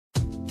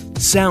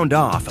Sound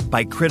Off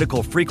by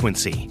Critical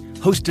Frequency,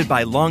 hosted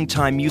by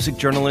longtime music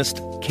journalist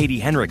Katie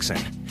Henriksen,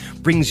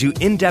 brings you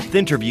in-depth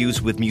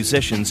interviews with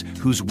musicians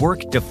whose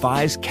work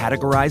defies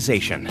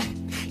categorization.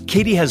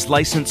 Katie has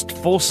licensed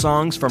full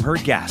songs from her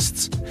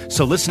guests,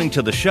 so listening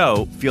to the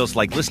show feels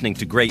like listening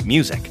to great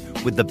music,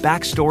 with the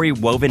backstory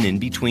woven in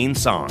between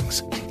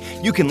songs.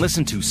 You can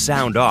listen to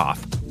Sound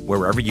Off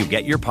wherever you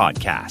get your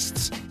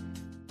podcasts.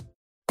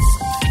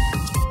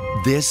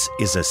 This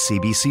is a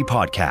CBC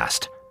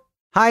podcast.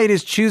 Hi, it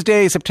is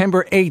Tuesday,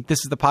 September 8th. This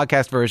is the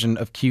podcast version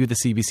of Q, the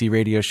CBC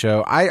radio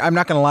show. I'm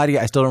not going to lie to you.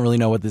 I still don't really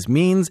know what this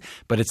means,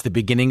 but it's the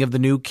beginning of the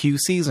new Q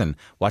season.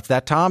 What's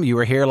that, Tom? You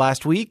were here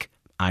last week?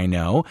 I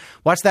know.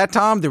 What's that,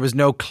 Tom? There was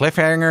no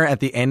cliffhanger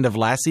at the end of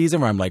last season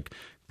where I'm like,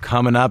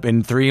 coming up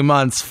in 3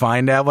 months,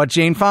 find out what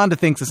Jane Fonda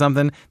thinks of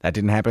something. That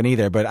didn't happen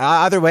either. But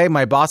either way,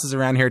 my bosses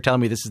around here tell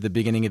me this is the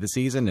beginning of the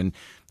season, and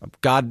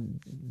God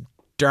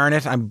darn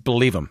it, I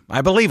believe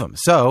them.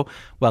 So,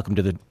 welcome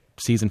to the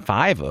Season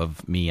 5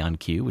 of Me on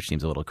Q, which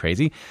seems a little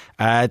crazy.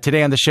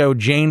 Today on the show,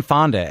 Jane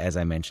Fonda, as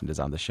I mentioned, is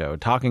on the show,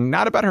 talking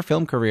not about her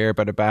film career,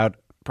 but about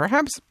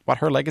perhaps what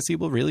her legacy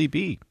will really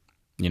be.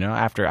 You know,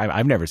 after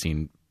I've never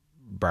seen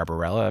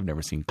Barbarella, I've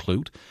never seen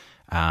Clute.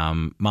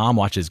 Mom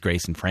watches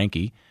Grace and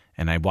Frankie,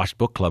 and I watched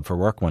Book Club for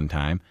work one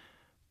time.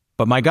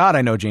 But my God,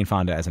 I know Jane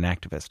Fonda as an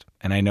activist,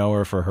 and I know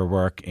her for her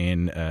work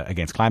in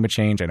against climate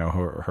change. I know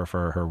her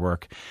for her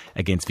work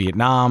against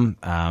Vietnam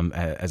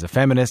as a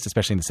feminist,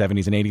 especially in the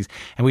 70s and 80s.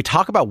 And we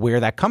talk about where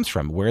that comes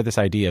from, where this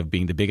idea of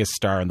being the biggest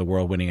star in the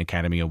world, winning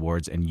Academy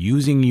Awards, and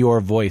using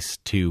your voice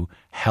to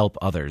help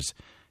others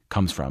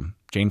comes from.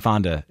 Jane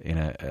Fonda in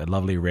a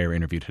lovely, rare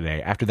interview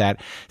today. After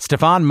that,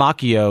 Stephan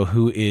Moccio,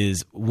 who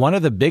is one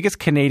of the biggest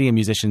Canadian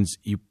musicians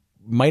you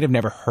might have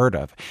never heard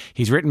of.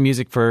 He's written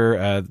music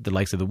for the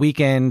likes of The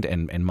Weeknd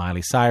and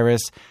Miley Cyrus,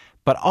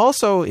 but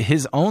also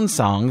his own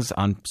songs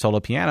on solo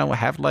piano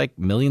have like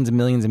millions and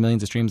millions and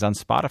millions of streams on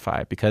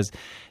Spotify because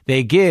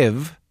they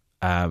give,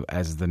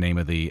 as the name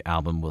of the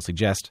album will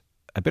suggest,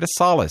 a bit of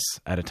solace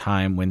at a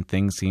time when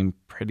things seem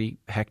pretty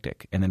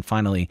hectic. And then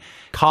finally,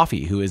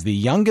 Koffee, who is the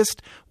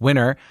youngest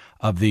winner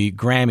of the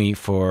Grammy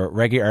for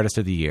Reggae Artist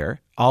of the Year,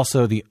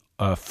 also the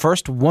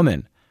first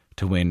woman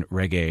to win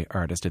Reggae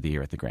Artist of the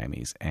Year at the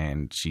Grammys.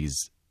 And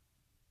she's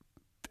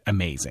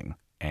amazing.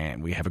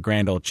 And we have a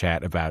grand old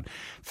chat about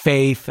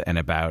faith and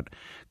about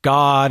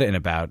God and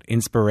about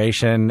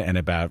inspiration and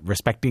about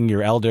respecting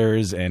your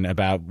elders and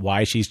about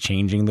why she's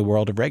changing the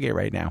world of reggae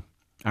right now.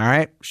 All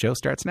right, show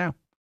starts now.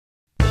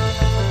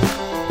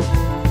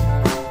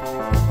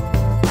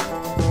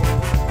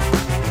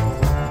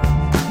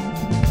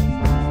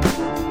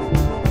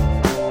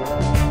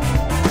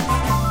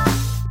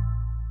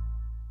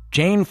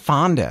 Jane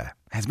Fonda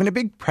has been a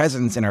big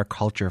presence in our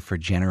culture for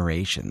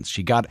generations.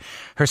 She got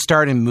her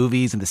start in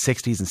movies in the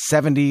 60s and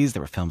 70s.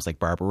 There were films like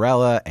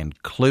Barbarella and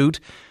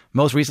Clute.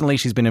 Most recently,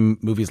 she's been in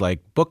movies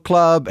like Book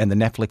Club and the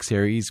Netflix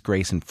series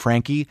Grace and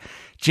Frankie.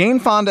 Jane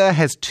Fonda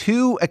has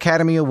 2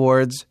 Academy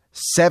Awards,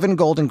 7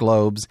 Golden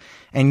Globes,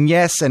 and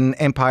yes, an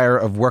empire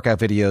of workout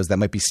videos that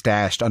might be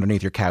stashed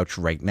underneath your couch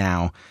right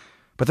now.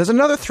 But there's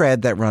another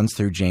thread that runs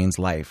through Jane's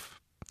life: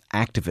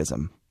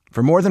 activism.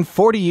 For more than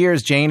 40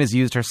 years, Jane has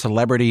used her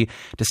celebrity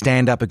to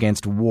stand up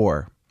against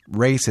war,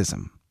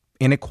 racism,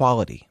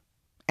 inequality.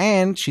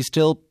 And she's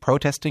still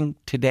protesting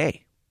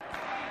today.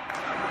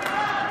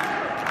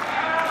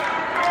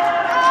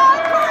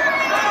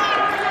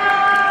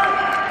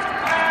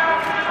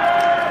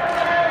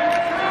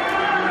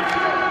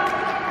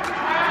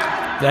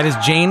 That is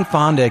Jane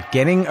Fonda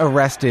getting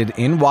arrested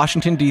in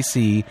Washington,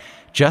 D.C.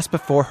 just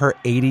before her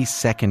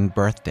 82nd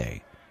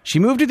birthday. She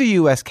moved to the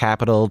U.S.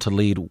 Capitol to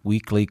lead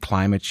weekly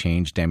climate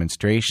change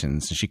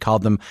demonstrations. She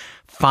called them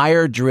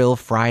Fire Drill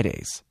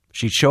Fridays.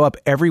 She'd show up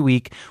every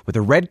week with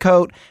a red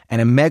coat and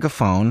a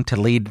megaphone to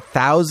lead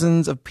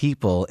thousands of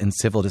people in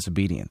civil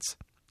disobedience.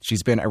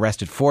 She's been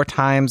arrested 4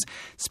 times,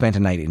 spent a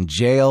night in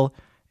jail,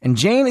 and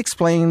Jane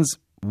explains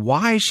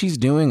why she's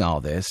doing all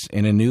this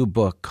in a new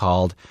book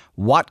called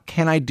What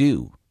Can I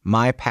Do?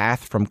 My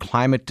Path from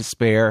Climate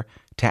Despair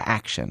to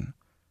Action.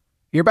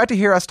 You're about to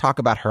hear us talk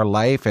about her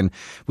life, and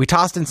we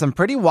tossed in some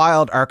pretty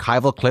wild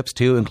archival clips,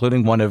 too,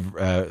 including one of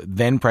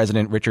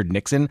then-President Richard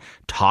Nixon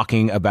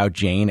talking about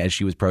Jane as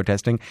she was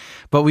protesting.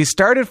 But we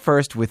started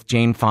first with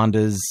Jane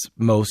Fonda's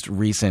most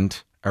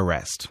recent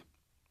arrest.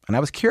 And I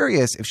was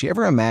curious if she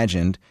ever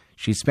imagined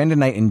she'd spend a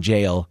night in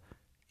jail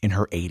in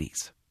her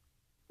 80s.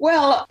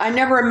 Well, I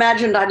never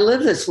imagined I'd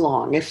live this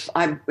long.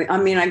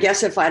 I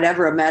guess if I'd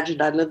ever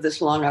imagined I'd live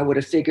this long, I would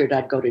have figured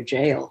I'd go to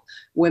jail.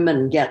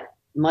 Women get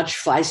much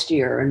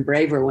feistier and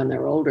braver when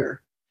they're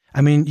older. I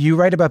mean, you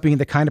write about being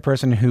the kind of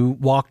person who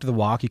walked the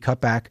walk, you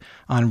cut back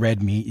on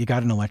red meat, you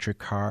got an electric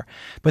car,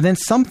 but then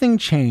something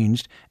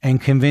changed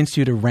and convinced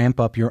you to ramp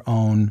up your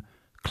own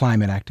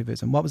climate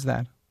activism. What was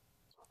that?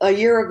 A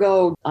year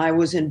ago, I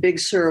was in Big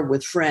Sur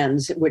with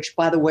friends, which,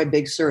 by the way,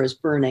 Big Sur is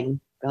burning.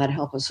 God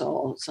help us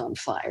all, it's on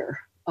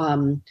fire.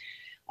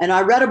 And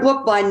I read a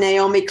book by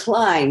Naomi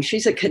Klein.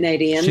 She's a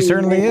Canadian. She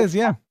certainly is,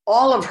 yeah.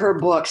 all of her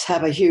books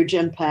have a huge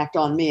impact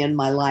on me in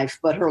my life,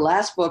 but her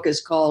last book is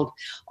called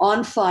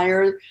On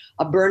Fire,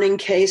 A Burning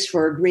Case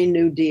for a Green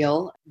New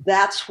Deal.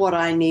 That's what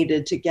I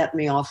needed to get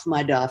me off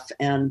my duff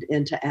and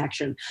into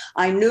action.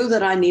 I knew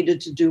that I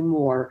needed to do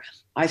more.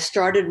 I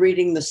started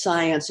reading the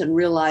science and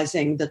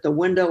realizing that the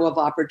window of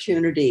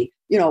opportunity,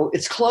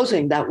 it's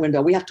closing, that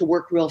window. We have to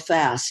work real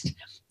fast.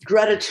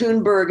 Greta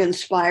Thunberg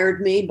inspired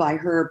me by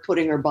her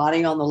putting her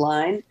body on the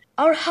line.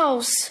 Our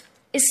house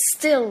is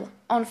still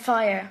on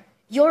fire.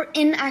 Your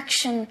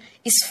inaction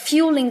is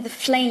fueling the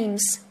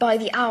flames by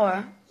the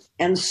hour.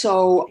 And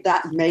so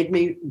that made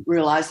me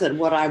realize that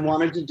what I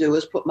wanted to do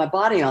is put my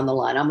body on the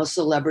line. I'm a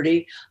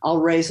celebrity. I'll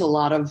raise a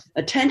lot of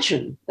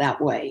attention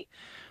that way.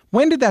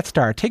 When did that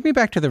start? Take me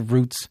back to the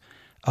roots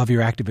of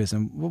your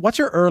activism. What's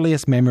your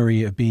earliest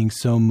memory of being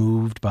so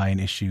moved by an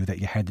issue that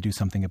you had to do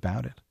something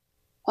about it?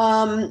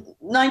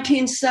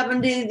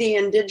 1970, the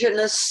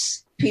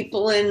indigenous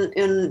people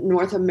in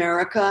North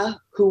America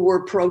who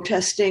were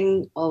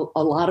protesting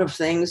a lot of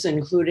things,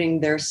 including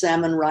their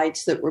salmon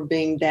rights that were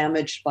being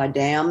damaged by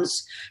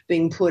dams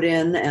being put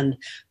in and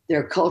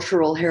their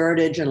cultural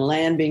heritage and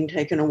land being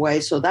taken away.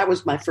 So that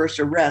was my first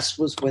arrest,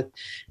 was with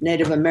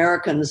Native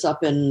Americans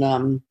up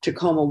in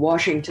Tacoma,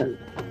 Washington.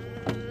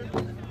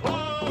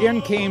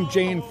 In came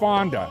Jane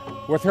Fonda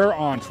with her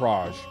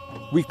entourage.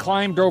 We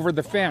climbed over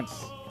the fence,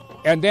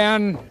 and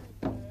then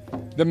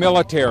the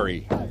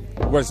military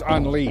was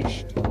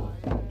unleashed.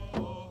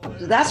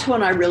 That's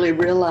when I really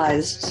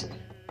realized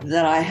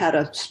that I had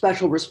a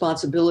special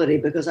responsibility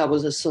because I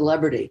was a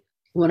celebrity.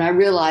 When I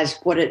realized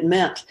what it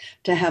meant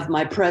to have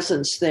my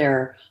presence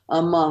there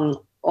among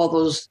all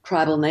those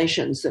tribal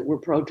nations that were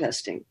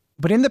protesting.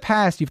 But in the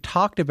past, you've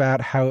talked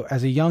about how,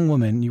 as a young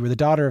woman, you were the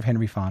daughter of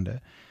Henry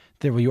Fonda.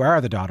 You are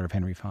the daughter of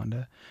Henry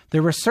Fonda.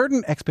 There were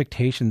certain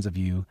expectations of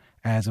you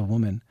as a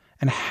woman.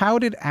 And how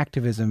did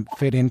activism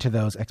fit into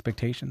those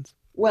expectations?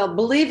 Well,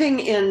 believing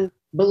in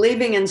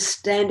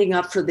standing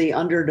up for the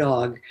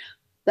underdog,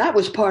 that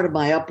was part of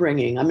my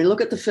upbringing. I mean,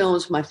 look at the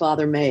films my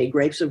father made,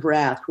 Grapes of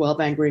Wrath, 12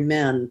 Angry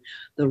Men,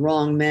 The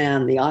Wrong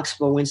Man, The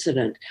Oxbow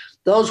Incident.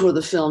 Those were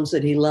the films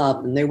that he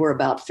loved, and they were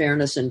about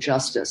fairness and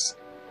justice.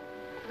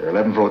 There are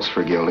 11 votes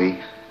for guilty.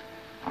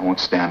 I won't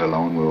stand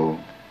alone. We'll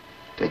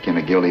take in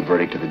a guilty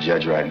verdict to the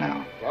judge right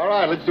now. All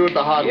right, let's do it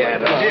the hard way. Yeah,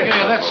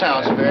 that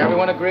sounds fair.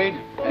 Everyone agreed?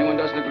 Anyone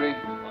doesn't agree?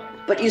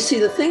 But you see,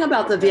 the thing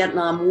about the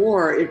Vietnam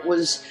War, it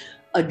was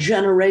a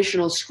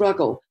generational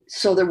struggle.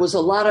 So there was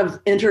a lot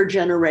of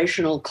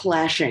intergenerational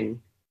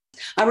clashing.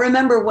 I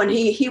remember when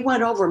he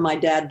went over, my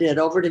dad did,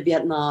 over to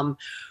Vietnam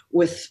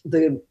with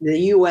the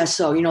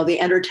USO, the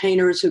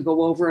entertainers who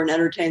go over and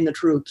entertain the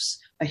troops.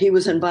 He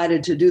was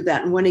invited to do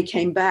that. And when he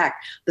came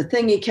back, the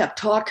thing he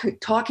kept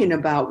talking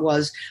about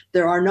was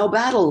there are no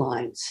battle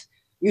lines.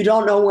 You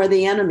don't know where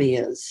the enemy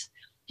is.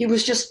 He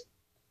was just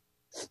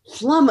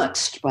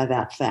flummoxed by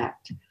that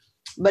fact.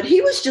 But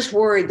he was just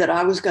worried that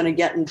I was going to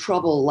get in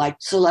trouble like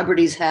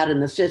celebrities had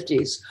in the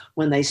 50s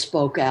when they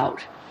spoke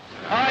out.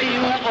 Are you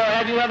or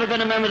have you ever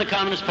been a member of the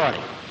Communist Party?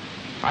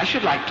 I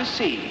should like to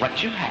see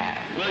what you have.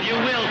 Well, you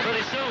will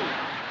pretty soon.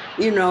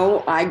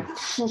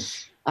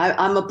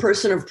 I'm a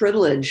person of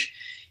privilege.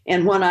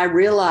 And when I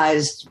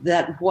realized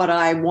that what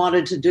I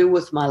wanted to do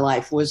with my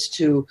life was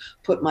to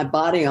put my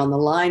body on the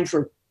line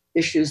for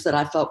issues that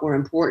I felt were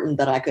important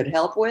that I could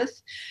help with,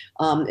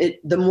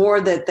 the more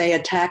that they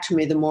attacked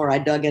me, the more I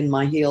dug in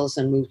my heels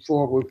and moved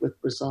forward with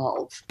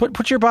resolve.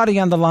 Put your body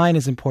on the line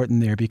is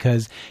important there,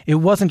 because it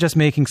wasn't just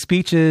making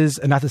speeches,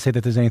 and not to say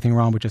that there's anything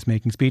wrong with just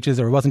making speeches,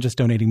 or it wasn't just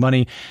donating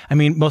money. I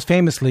mean, most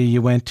famously,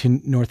 you went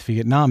to North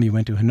Vietnam, you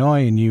went to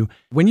Hanoi, and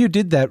when you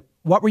did that,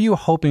 what were you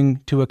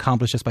hoping to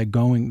accomplish just by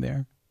going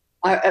there?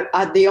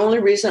 The only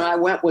reason I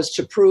went was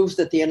to prove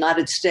that the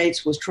United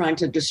States was trying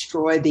to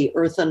destroy the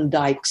earthen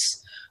dikes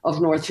of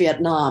North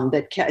Vietnam.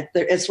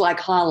 It's like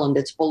Holland,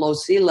 it's below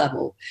sea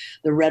level,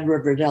 the Red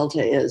River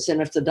Delta is.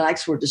 And if the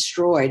dikes were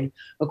destroyed,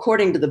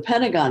 according to the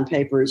Pentagon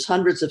Papers,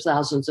 hundreds of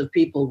thousands of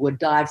people would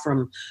die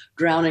from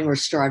drowning or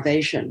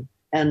starvation.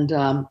 And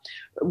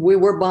we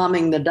were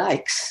bombing the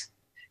dikes.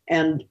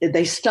 And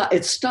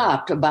it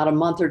stopped about a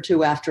month or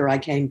two after I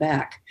came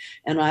back.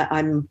 And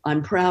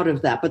I'm proud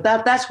of that. But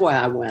that's why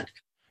I went.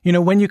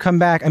 When you come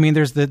back, I mean,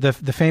 there's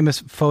the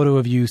famous photo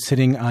of you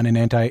sitting on an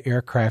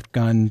anti-aircraft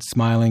gun,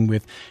 smiling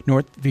with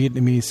North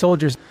Vietnamese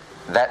soldiers.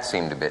 That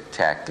seemed a bit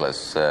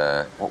tactless.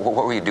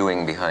 What were you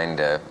doing behind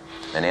an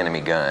enemy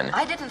gun?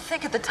 I didn't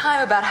think at the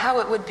time about how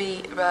it would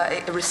be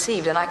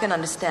received, and I can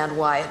understand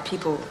why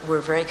people were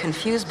very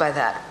confused by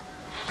that.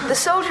 The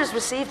soldiers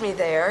received me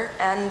there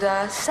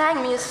and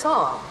sang me a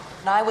song.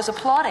 And I was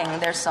applauding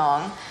their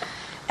song,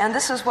 and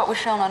this is what was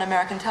shown on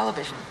American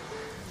television.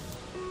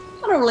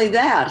 Not only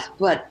that,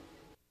 but,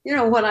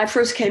 when I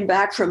first came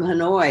back from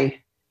Hanoi,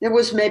 there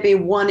was maybe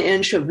 1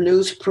 inch of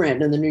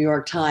newsprint in the New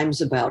York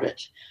Times about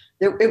it.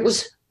 It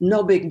was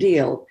no big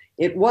deal.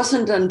 It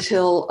wasn't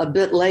until a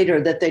bit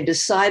later that they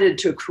decided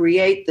to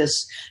create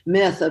this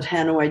myth of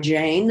Hanoi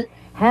Jane.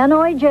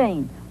 Hanoi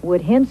Jane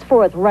would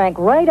henceforth rank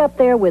right up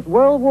there with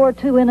World War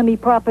II enemy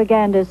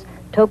propagandists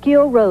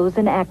Tokyo Rose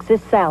and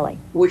Axis Sally.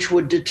 Which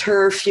would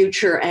deter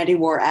future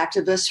anti-war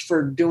activists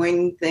for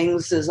doing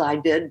things as I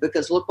did,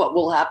 because look what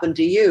will happen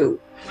to you.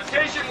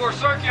 Petition we're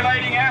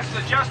circulating asks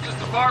the Justice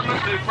Department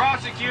to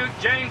prosecute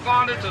Jane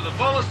Fonda to the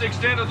fullest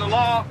extent of the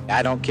law.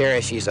 I don't care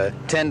if she's a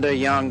tender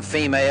young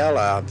female,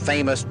 a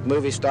famous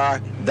movie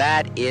star.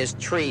 That is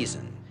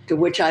treason. To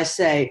which I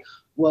say,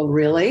 well,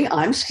 really?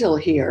 I'm still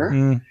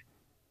here.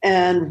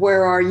 And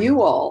where are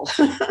you all?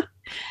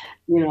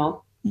 You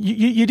know?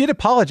 You did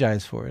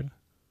apologize for it.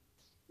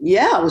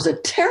 Yeah, it was a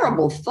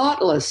terrible,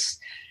 thoughtless,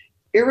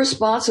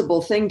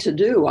 irresponsible thing to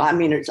do. I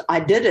mean, I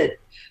did it.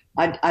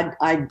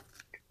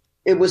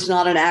 It was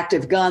not an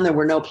active gun. There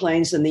were no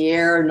planes in the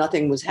air.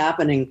 Nothing was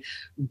happening.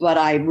 But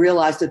I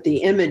realized that the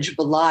image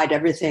belied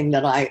everything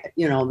that I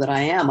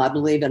am. I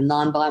believe in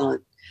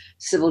nonviolent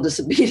civil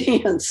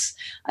disobedience.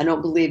 I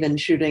don't believe in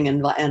shooting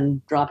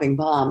and dropping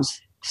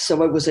bombs.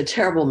 So it was a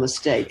terrible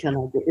mistake,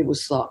 and it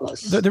was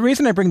thoughtless. The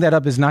reason I bring that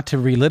up is not to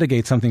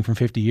relitigate something from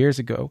 50 years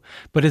ago,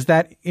 but is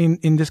that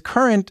in this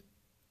current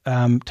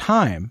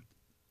time,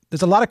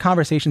 there's a lot of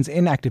conversations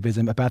in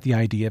activism about the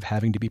idea of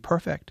having to be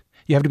perfect.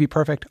 You have to be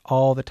perfect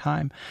all the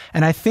time.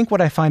 And I think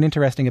what I find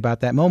interesting about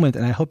that moment,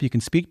 and I hope you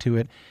can speak to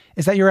it,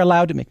 is that you're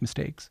allowed to make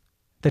mistakes,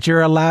 that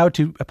you're allowed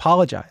to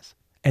apologize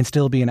and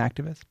still be an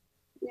activist.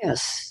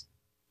 Yes.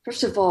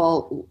 First of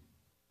all,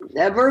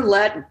 never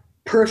let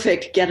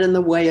perfect get in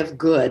the way of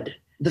good.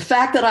 The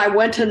fact that I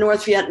went to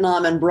North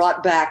Vietnam and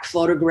brought back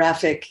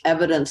photographic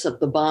evidence of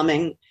the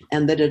bombing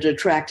and that it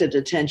attracted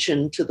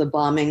attention to the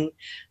bombing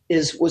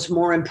was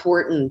more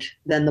important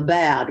than the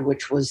bad,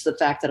 which was the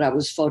fact that I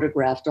was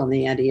photographed on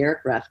the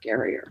anti-aircraft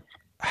carrier.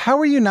 How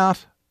are you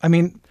not? I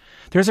mean,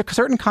 there's a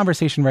certain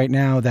conversation right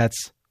now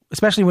that's,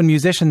 especially when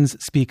musicians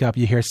speak up,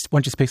 you hear,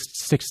 why don't you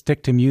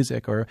stick to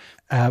music, or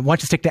why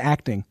don't you stick to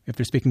acting if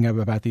they're speaking up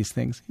about these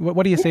things?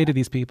 What do you say to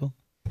these people?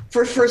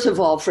 First of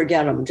all,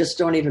 forget them. Just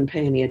don't even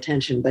pay any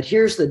attention. But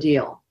here's the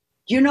deal.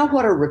 Do you know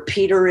what a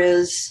repeater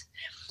is?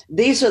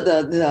 These are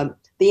the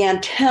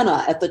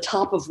antenna at the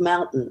top of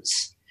mountains.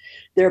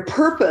 Their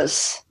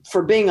purpose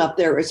for being up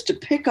there is to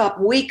pick up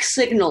weak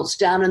signals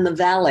down in the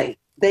valley.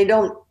 They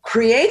don't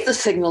create the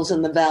signals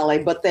in the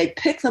valley, but they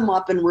pick them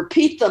up and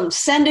repeat them,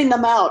 sending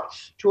them out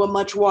to a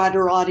much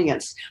wider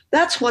audience.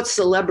 That's what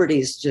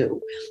celebrities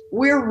do.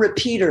 We're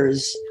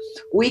repeaters.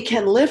 We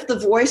can lift the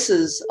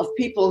voices of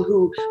people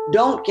who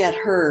don't get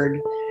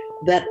heard,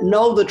 that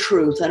know the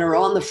truth and are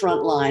on the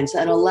front lines,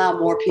 and allow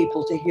more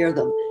people to hear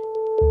them.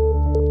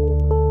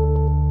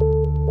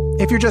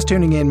 If you're just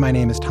tuning in, my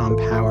name is Tom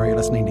Power. You're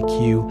listening to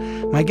Q.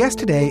 My guest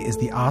today is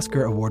the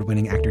Oscar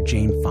award-winning actor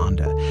Jane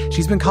Fonda.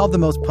 She's been called the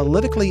most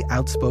politically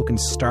outspoken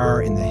star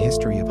in the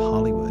history of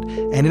Hollywood.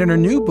 And in her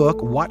new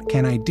book, What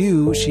Can I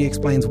Do?, she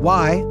explains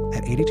why,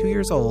 at 82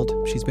 years old,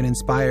 she's been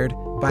inspired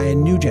by a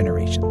new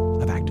generation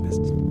of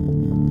activists.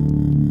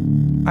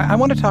 I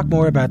want to talk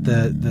more about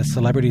the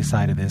celebrity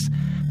side of this,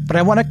 but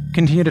I want to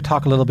continue to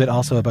talk a little bit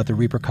also about the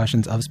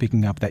repercussions of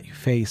speaking up that you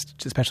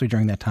faced, especially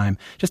during that time.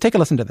 Just take a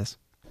listen to this.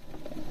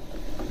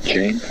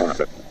 Jane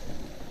Fonda.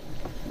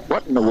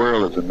 What in the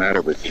world is the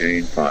matter with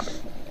Jane Fonda?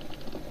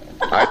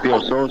 I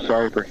feel so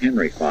sorry for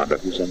Henry Fonda,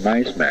 who's a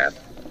nice man.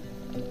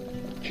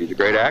 She's a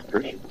great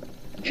actress.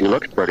 She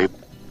looks pretty,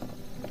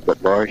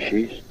 but boy,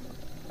 she's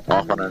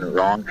often on the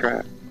wrong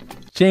track.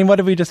 Jane, what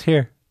did we just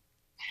hear?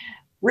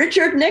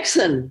 Richard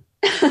Nixon.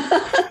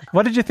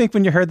 What did you think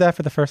when you heard that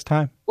for the first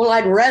time? Well,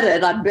 I'd read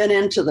it. I'd been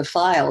into the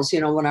files. You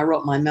know, when I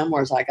wrote my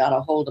memoirs, I got a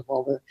hold of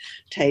all the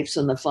tapes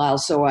and the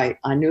files, so I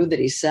knew that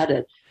he said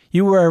it.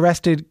 You were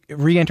arrested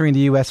re-entering the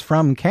U.S.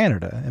 from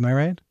Canada, am I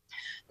right?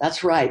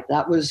 That's right.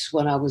 That was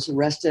when I was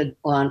arrested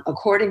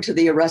according to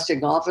the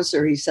arresting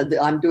officer, he said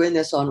that I'm doing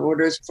this on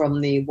orders from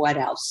the White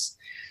House.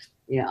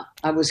 Yeah.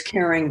 I was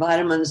carrying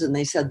vitamins and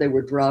they said they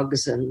were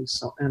drugs and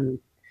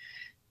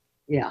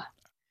yeah.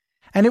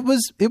 And it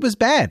was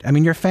bad. I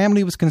mean, your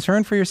family was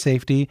concerned for your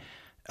safety.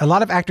 A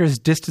lot of actors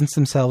distanced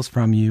themselves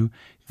from you.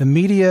 The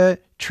media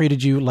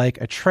treated you like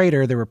a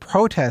traitor. There were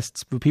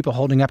protests with people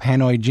holding up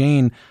Hanoi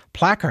Jane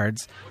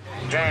placards.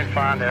 Jane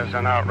Fonda is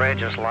an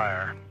outrageous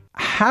liar.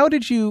 How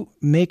did you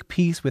make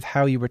peace with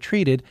how you were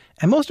treated?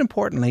 And most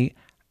importantly,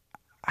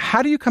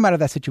 how do you come out of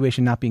that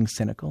situation not being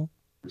cynical?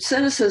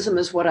 Cynicism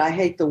is what I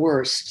hate the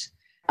worst.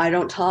 I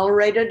don't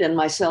tolerate it in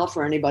myself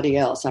or anybody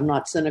else. I'm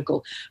not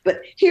cynical.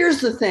 But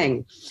here's the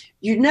thing.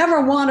 You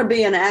never want to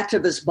be an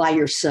activist by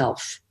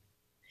yourself.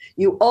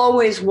 You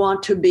always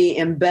want to be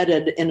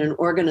embedded in an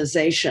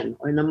organization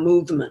or in a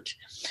movement,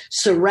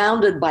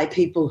 surrounded by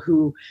people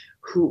who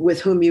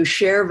with whom you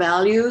share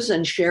values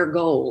and share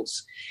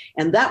goals.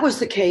 And that was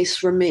the case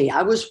for me.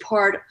 I was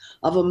part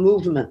of a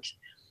movement.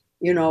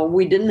 You know,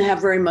 we didn't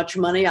have very much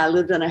money. I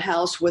lived in a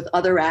house with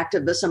other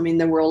activists. I mean,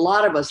 there were a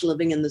lot of us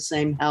living in the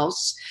same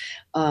house.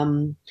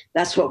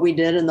 That's what we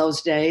did in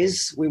those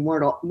days. We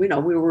weren't, we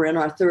were in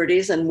our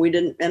 30s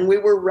and we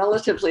were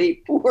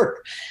relatively poor.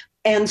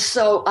 And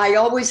so I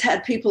always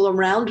had people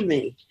around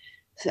me.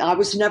 I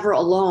was never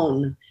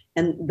alone.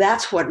 And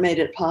that's what made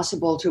it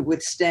possible to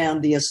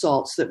withstand the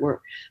assaults that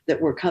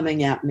were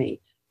coming at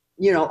me.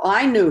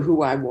 I knew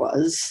who I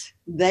was.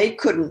 They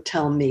couldn't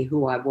tell me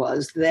who I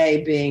was,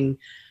 they being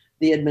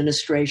the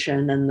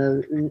administration and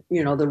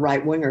the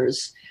right wingers.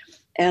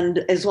 And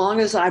as long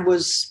as I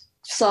was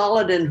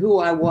solid in who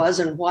I was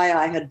and why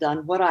I had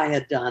done what I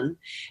had done,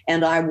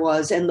 and I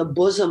was in the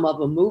bosom of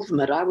a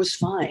movement, I was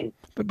fine.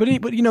 But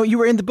you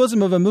were in the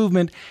bosom of a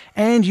movement,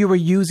 and you were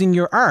using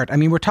your art. I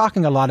mean, we're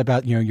talking a lot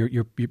about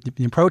your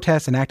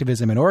protests and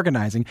activism and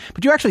organizing,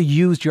 but you actually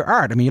used your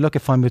art. I mean, you look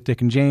at Fun with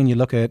Dick and Jane, you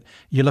look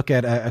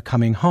at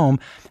Coming Home.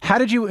 How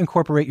did you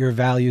incorporate your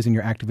values and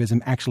your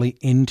activism actually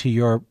into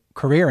your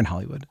career in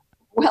Hollywood?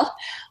 Well,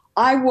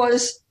 I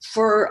was,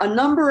 for a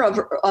number of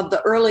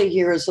the early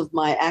years of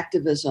my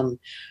activism,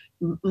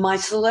 my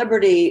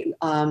celebrity,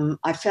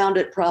 I found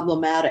it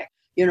problematic.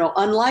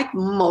 Unlike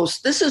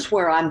most, this is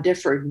where I'm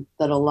different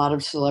than a lot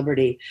of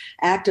celebrity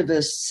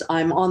activists.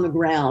 I'm on the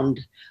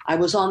ground. I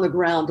was on the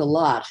ground a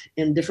lot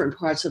in different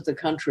parts of the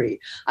country.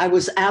 I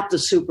was at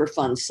the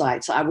Superfund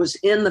sites. I was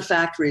in the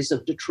factories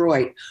of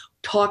Detroit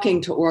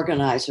talking to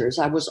organizers.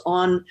 I was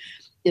on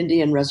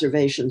Indian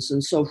reservations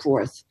and so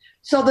forth.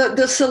 So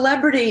the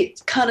celebrity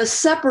kind of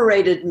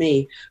separated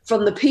me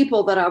from the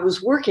people that I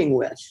was working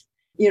with.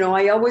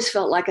 I always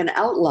felt like an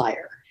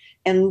outlier.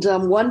 And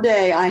one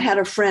day I had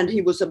a friend,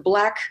 he was a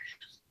black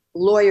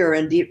lawyer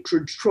in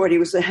Detroit. He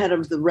was the head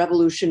of the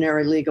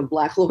Revolutionary League of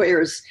Black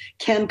Lawyers.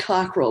 Ken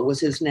Cockrell was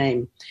his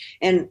name.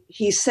 And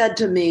he said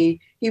to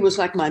me, he was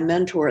like my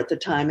mentor at the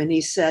time. And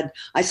I said,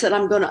 I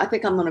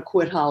think I'm going to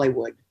quit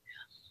Hollywood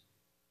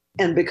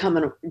and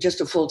become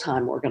just a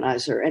full-time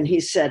organizer. And he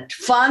said,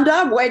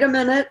 Fonda, wait a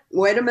minute.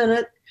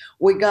 The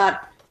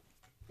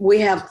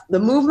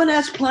movement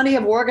has plenty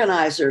of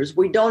organizers.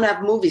 We don't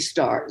have movie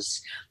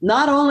stars.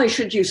 Not only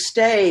should you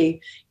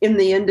stay in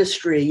the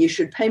industry, you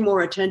should pay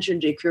more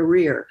attention to your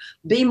career,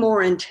 be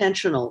more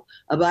intentional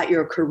about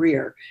your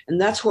career.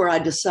 And that's where I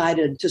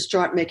decided to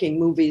start making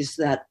movies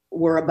that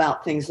were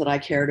about things that I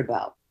cared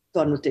about.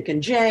 Fun with Dick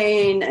and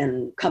Jane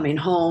and Coming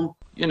Home.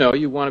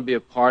 You want to be a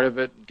part of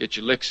it, get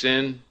your licks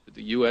in with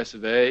the US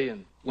of A.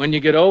 And when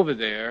you get over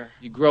there,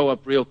 you grow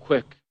up real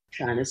quick.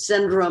 China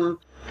Syndrome.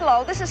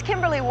 Hello, this is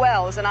Kimberly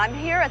Wells, and I'm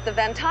here at the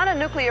Ventana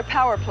Nuclear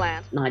Power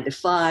Plant. 9 to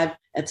 5,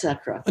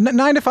 etc.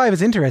 9 to 5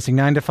 is interesting.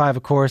 9 to 5,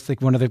 of course,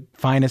 like one of the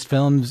finest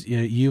films.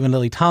 You and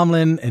Lily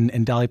Tomlin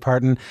and Dolly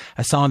Parton,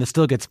 a song that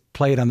still gets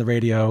played on the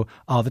radio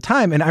all the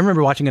time. And I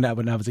remember watching it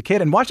when I was a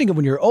kid, and watching it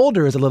when you're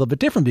older is a little bit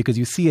different because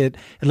you see it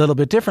a little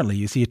bit differently.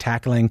 You see it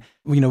tackling,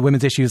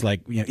 women's issues like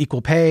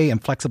equal pay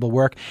and flexible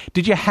work.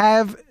 Did you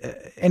have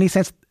any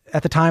sense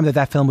at the time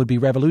that film would be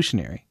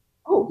revolutionary?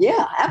 Oh,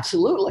 yeah,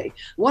 absolutely.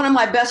 One of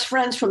my best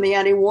friends from the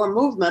anti-war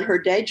movement, her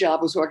day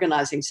job was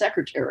organizing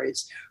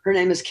secretaries. Her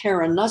name is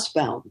Karen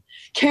Nussbaum.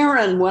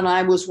 Karen, when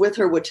I was with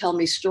her, would tell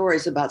me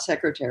stories about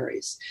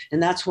secretaries.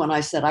 And that's when I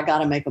said, I got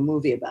to make a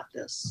movie about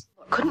this.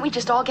 Couldn't we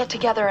just all get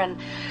together and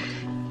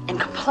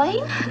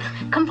complain?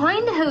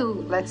 Complain to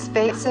who? Let's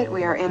face it,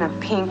 we are in a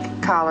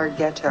pink-collar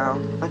ghetto.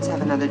 Let's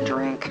have another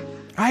drink.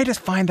 I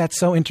just find that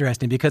so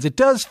interesting because it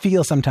does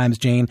feel sometimes,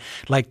 Jane,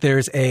 like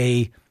there's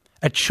a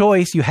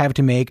choice you have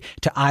to make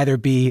to either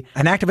be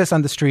an activist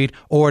on the street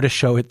or to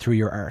show it through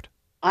your art.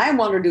 I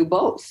want to do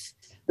both.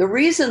 The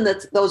reason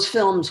that those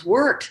films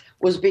worked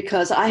was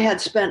because I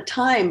had spent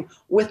time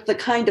with the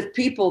kind of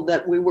people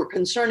that we were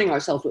concerning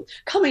ourselves with.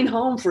 Coming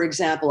Home, for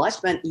example, I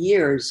spent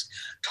years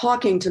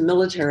talking to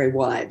military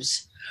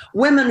wives,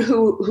 women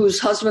whose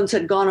husbands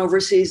had gone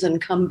overseas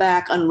and come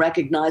back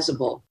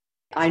unrecognizable.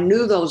 I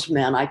knew those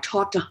men. I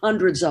talked to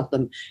hundreds of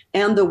them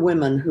and the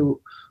women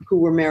who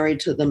were married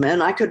to them.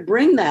 And I could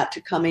bring that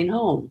to Coming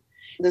Home.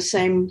 The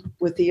same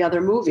with the other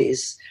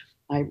movies.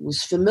 I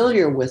was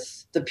familiar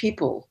with the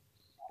people.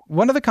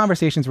 One of the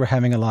conversations we're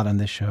having a lot on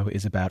this show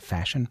is about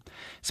fashion,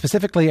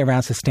 specifically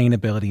around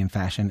sustainability in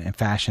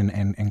fashion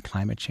and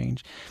climate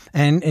change.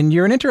 And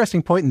you're an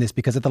interesting point in this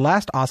because at the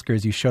last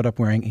Oscars, you showed up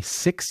wearing a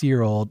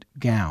 6-year-old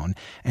gown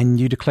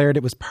and you declared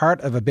it was part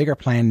of a bigger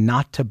plan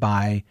not to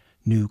buy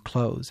new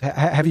clothes.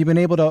 Have you been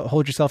able to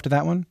hold yourself to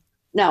that one?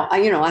 Now,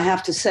 I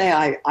have to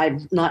say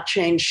I've not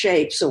changed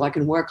shape so I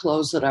can wear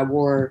clothes that I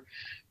wore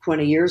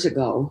 20 years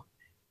ago.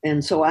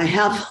 And so I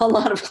have a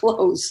lot of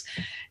clothes,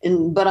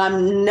 but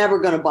I'm never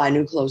going to buy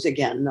new clothes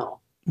again, no.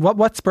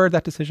 What spurred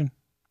that decision?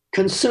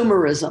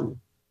 Consumerism.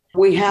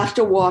 We have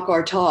to walk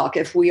our talk.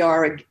 If we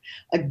are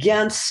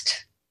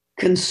against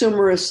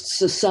consumerist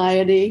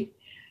society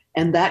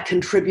and that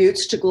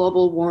contributes to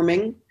global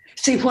warming.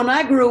 See, when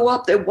I grew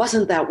up, it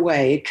wasn't that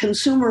way.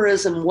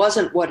 Consumerism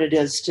wasn't what it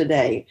is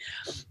today.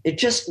 It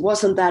just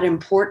wasn't that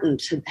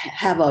important to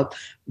have a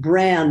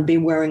brand, be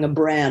wearing a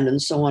brand,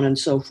 and so on and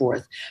so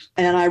forth.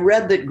 And I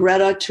read that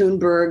Greta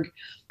Thunberg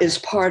is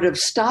part of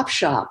Stop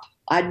Shop.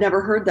 I'd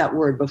never heard that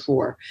word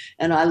before.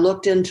 And I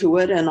looked into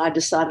it and I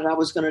decided I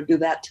was going to do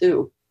that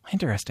too.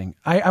 Interesting.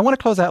 I want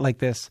to close out like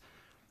this.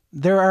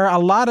 There are a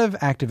lot of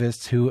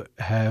activists who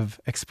have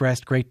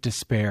expressed great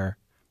despair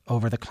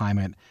over the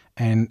climate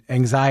and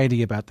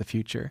anxiety about the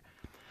future.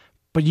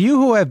 But you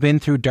who have been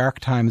through dark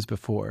times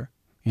before,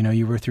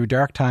 you were through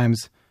dark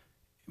times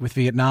with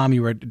Vietnam,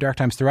 you were dark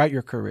times throughout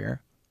your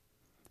career.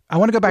 I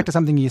want to go back to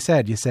something you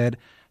said. You said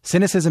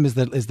cynicism is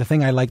the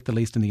thing I like the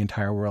least in the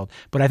entire world,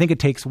 but I think it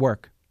takes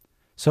work.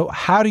 So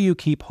how do you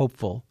keep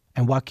hopeful,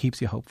 and what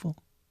keeps you hopeful?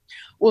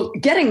 Well,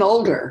 getting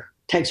older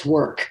takes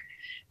work,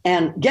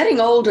 and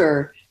getting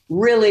older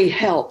really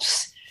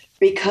helps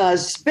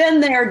because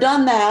been there,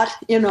 done that,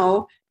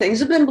 things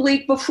have been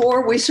bleak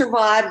before. We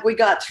survived. We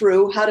got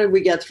through. How did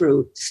we get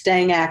through?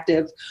 Staying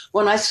active.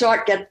 When I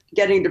start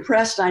getting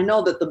depressed, I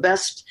know that the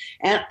best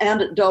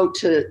antidote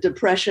to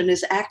depression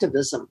is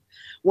activism.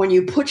 When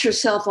you put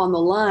yourself on the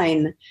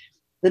line,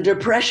 the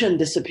depression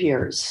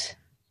disappears.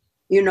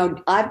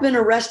 I've been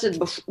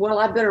arrested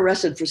I've been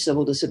arrested for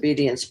civil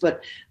disobedience,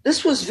 but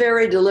this was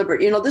very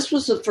deliberate. This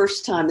was the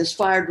first time, this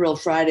Fire Drill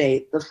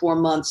Friday, the 4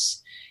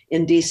 months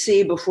in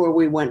DC before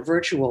we went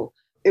virtual.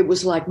 It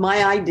was like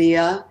my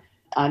idea,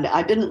 and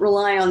I didn't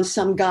rely on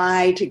some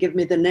guy to give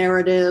me the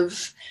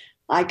narrative.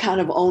 I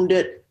kind of owned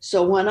it.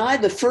 So when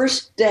the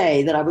first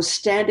day that I was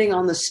standing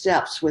on the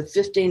steps with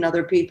 15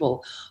 other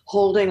people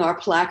holding our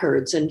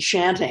placards and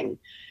chanting,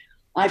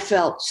 I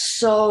felt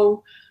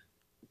so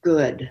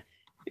good.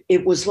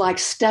 It was like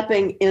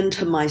stepping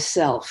into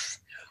myself.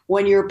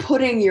 When you're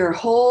putting your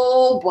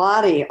whole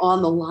body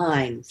on the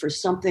line for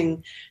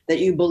something that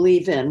you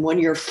believe in, when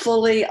you're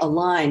fully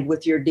aligned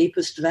with your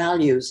deepest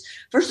values,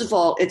 first of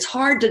all, it's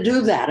hard to do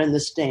that in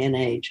this day and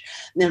age.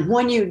 And then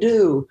when you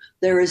do,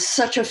 there is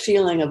such a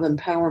feeling of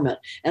empowerment.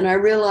 And I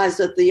realized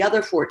that the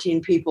other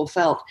 14 people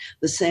felt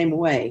the same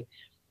way.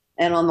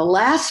 And on the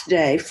last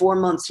day, 4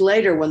 months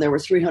later, when there were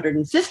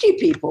 350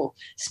 people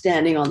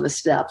standing on the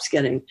steps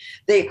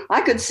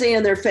I could see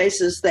in their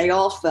faces, they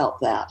all felt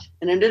that.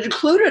 And it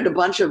included a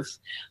bunch of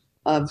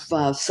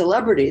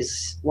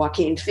celebrities,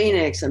 Joaquin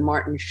Phoenix and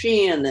Martin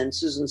Sheen and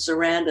Susan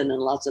Sarandon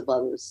and lots of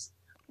others.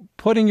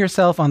 Putting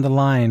yourself on the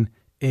line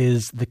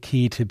is the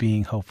key to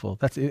being hopeful.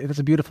 That's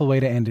a beautiful way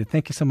to end it.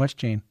 Thank you so much,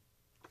 Jane.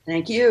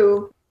 Thank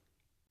you.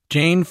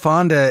 Jane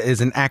Fonda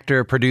is an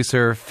actor,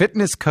 producer,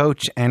 fitness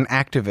coach, and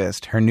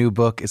activist. Her new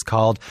book is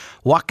called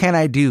What Can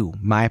I Do?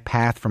 My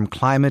Path from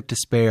Climate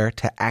Despair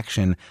to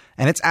Action,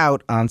 and it's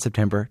out on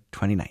September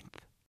 29th.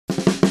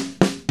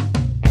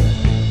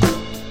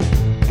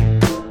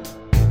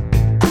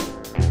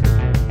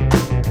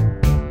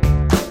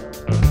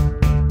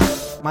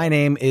 My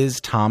name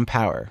is Tom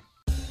Power.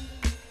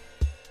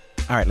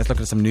 All right, let's look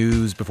at some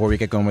news before we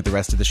get going with the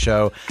rest of the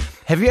show.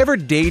 Have you ever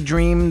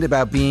daydreamed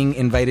about being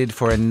invited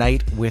for a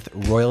night with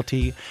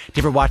royalty? Do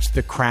you ever watch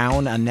The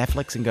Crown on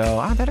Netflix and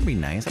go, that'd be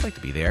nice, I'd like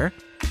to be there?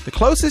 The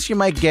closest you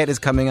might get is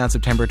coming on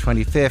September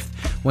 25th,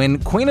 when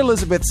Queen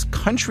Elizabeth's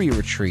Country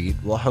Retreat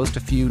will host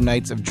a few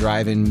nights of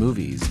drive-in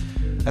movies.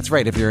 That's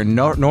right, if you're in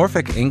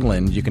Norfolk,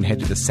 England, you can head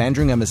to the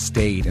Sandringham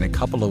Estate in a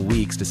couple of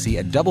weeks to see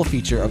a double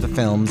feature of the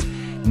films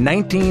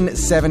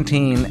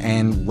 1917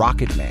 and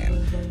Rocket Man.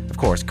 Of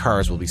course,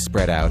 cars will be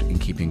spread out in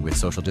keeping with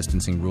social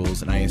distancing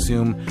rules, and I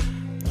assume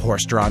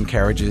horse-drawn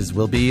carriages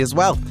will be as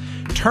well.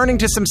 Turning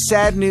to some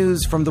sad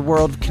news from the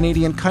world of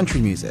Canadian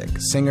country music,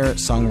 singer,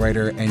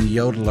 songwriter, and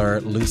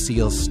yodeler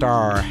Lucille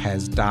Starr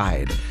has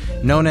died.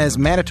 Known as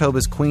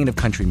Manitoba's Queen of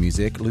Country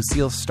Music,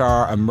 Lucille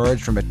Starr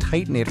emerged from a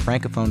tight-knit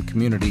Francophone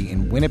community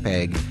in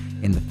Winnipeg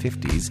in the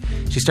 50s.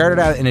 She started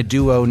out in a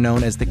duo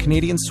known as the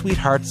Canadian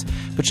Sweethearts,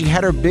 but she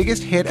had her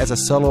biggest hit as a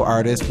solo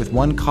artist with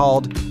one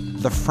called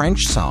The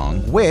French Song,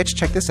 which,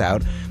 check this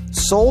out,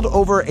 sold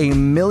over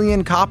 1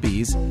 million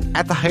copies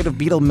at the height of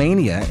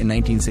Beatlemania in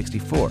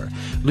 1964.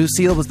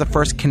 Lucille was the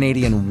first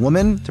Canadian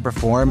woman to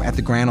perform at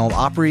the Grand Ole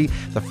Opry,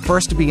 the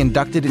first to be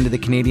inducted into the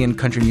Canadian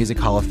Country Music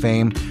Hall of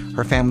Fame.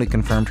 Her family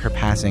confirmed her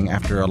passing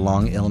after a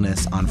long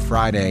illness on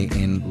Friday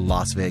in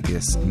Las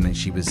Vegas, and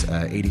she was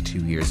 82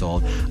 years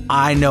old.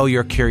 I know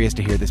you're curious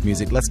to hear this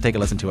music. Let's take a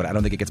listen to it. I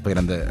don't think it gets played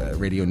on the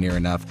radio near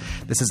enough.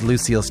 This is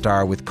Lucille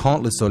Starr with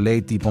Quand le soleil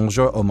dit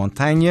bonjour aux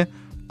montagnes,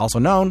 also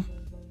known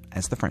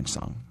as The French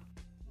Song.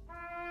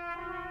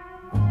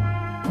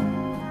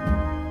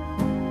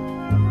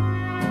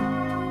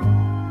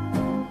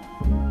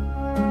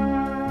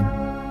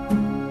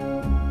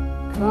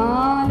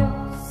 Quand le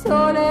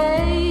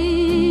soleil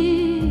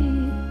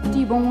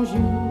dit bonjour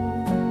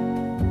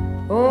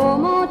aux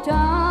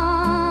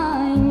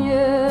montagnes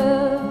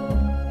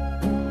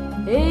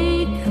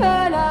et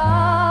que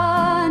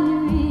la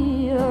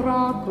nuit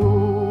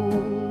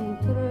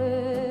rencontre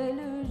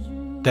le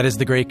jour. That is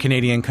the great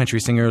Canadian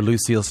country singer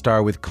Lucille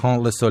Starr with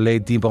Quand le soleil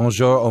dit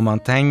bonjour aux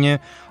montagnes,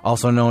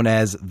 also known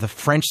as The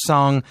French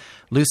Song.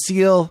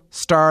 Lucille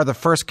Starr, the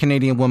first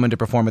Canadian woman to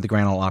perform at the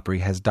Grand Ole Opry,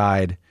 has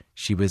died.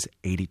 She was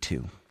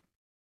 82.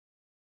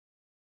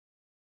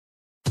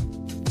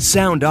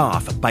 Sound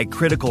Off by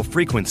Critical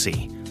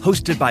Frequency,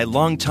 hosted by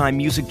longtime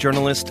music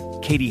journalist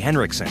Katie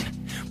Henriksen,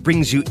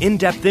 brings you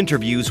in-depth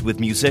interviews with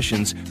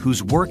musicians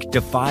whose work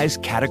defies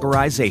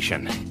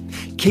categorization.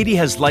 Katie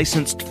has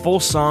licensed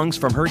full songs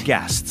from her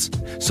guests,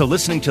 so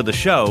listening to the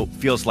show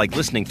feels like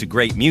listening to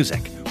great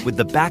music with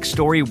the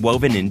backstory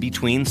woven in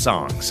between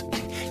songs.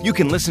 You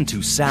can listen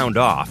to Sound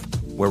Off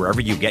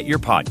wherever you get your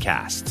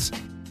podcasts.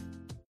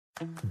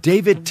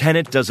 David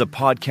Tennant Does a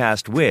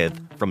Podcast With,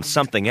 from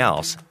Something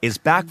Else, is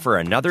back for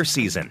another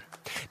season.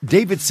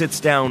 David sits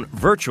down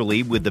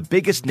virtually with the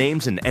biggest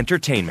names in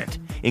entertainment,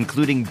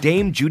 including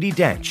Dame Judi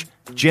Dench,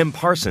 Jim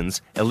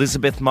Parsons,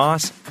 Elizabeth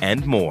Moss,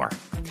 and more.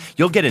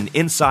 You'll get an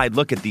inside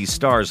look at these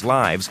stars'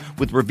 lives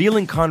with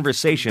revealing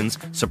conversations,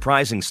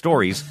 surprising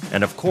stories,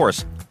 and of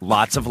course,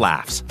 lots of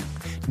laughs.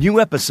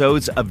 New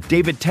episodes of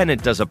David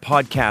Tennant Does a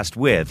Podcast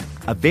With,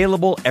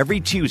 available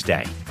every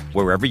Tuesday,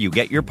 wherever you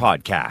get your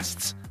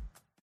podcasts.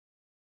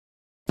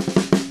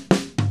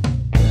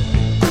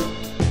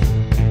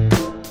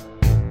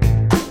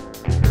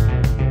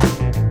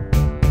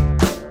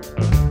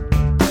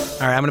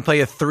 All right, I'm going to play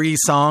you 3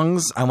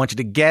 songs. I want you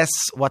to guess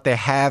what they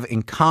have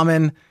in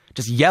common.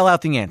 Just yell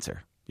out the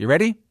answer. You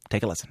ready?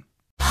 Take a listen.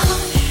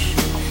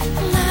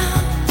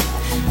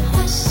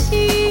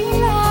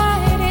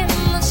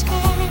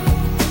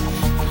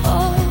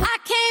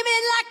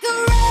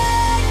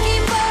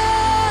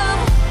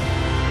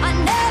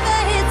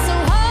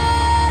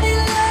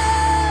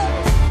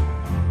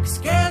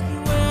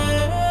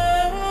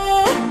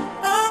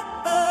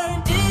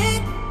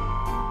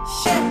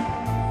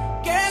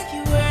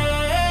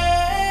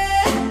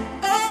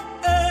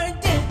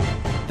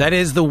 That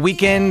is The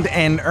Weeknd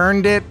and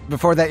Earned It.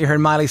 Before that, you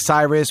heard Miley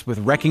Cyrus with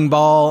Wrecking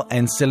Ball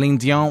and Celine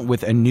Dion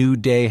with A New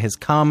Day Has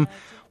Come.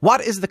 What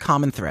is the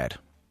common thread?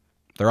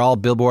 They're all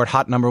Billboard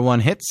Hot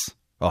 #1 hits.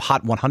 Well,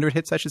 Hot 100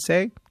 hits, I should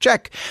say.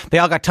 Check. They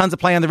all got tons of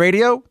play on the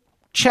radio.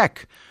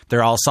 Check.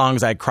 They're all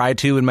songs I cried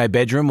to in my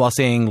bedroom while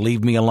saying,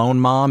 "Leave me alone,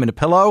 Mom," in a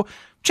pillow.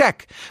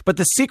 Check. But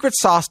the secret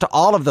sauce to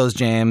all of those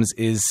jams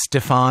is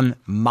Stephan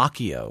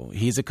Moccio.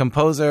 He's a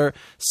composer,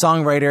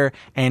 songwriter,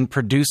 and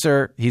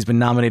producer. He's been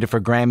nominated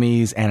for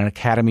Grammys and an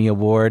Academy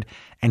Award,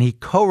 and he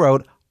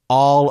co-wrote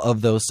all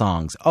of those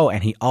songs. Oh,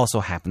 and he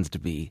also happens to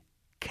be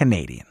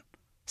Canadian.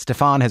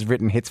 Stephan has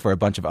written hits for a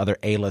bunch of other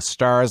A-list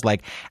stars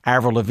like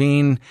Avril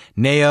Lavigne,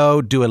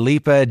 Neo, Dua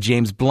Lipa,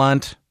 James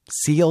Blunt,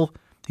 Seal.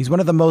 He's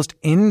one of the most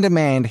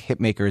in-demand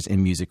hitmakers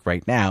in music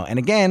right now. And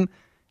again,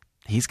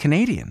 he's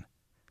Canadian.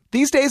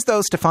 These days,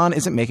 though, Stephan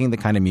isn't making the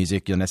kind of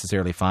music you'll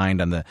necessarily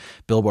find on the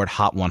Billboard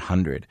Hot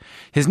 100.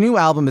 His new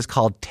album is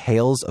called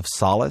Tales of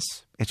Solace.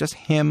 It's just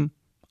him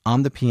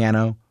on the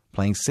piano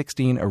playing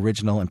 16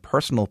 original and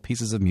personal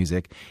pieces of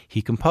music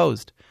he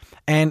composed.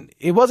 And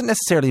it wasn't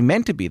necessarily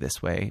meant to be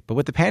this way, but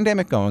with the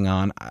pandemic going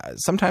on,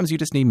 sometimes you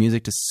just need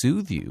music to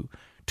soothe you,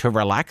 to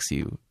relax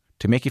you,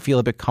 to make you feel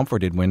a bit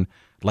comforted when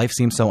life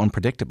seems so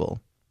unpredictable.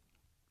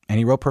 And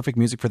he wrote perfect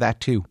music for that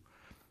too.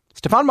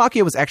 Stephan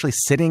Moccio was actually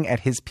sitting at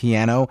his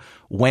piano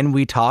when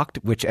we talked,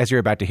 which, as you're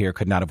about to hear,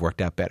 could not have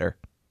worked out better.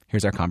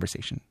 Here's our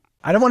conversation.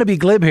 I don't want to be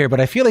glib here, but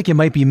I feel like you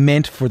might be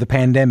meant for the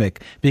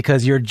pandemic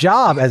because your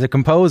job as a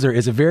composer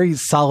is a very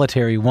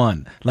solitary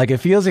one. Like, it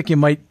feels like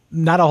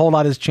not a whole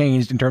lot has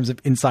changed in terms of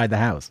inside the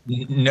house.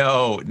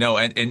 No.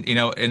 And you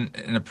know, in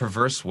a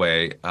perverse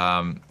way,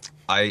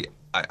 my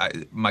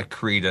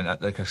creed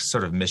and like a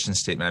sort of mission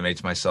statement I made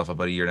to myself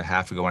about 1.5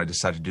 years ago when I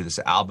decided to do this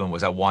album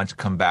was I wanted to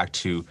come back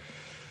to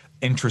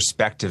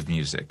introspective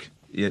music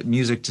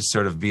to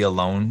sort of be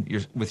alone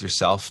with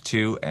yourself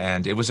too,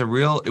 and it was a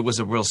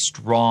real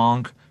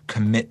strong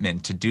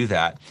commitment to do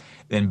that.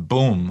 Then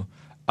boom,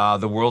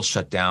 the world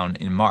shut down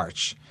in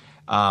March.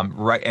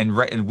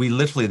 And we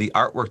literally, the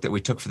artwork that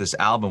we took for this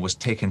album was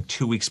taken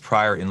 2 weeks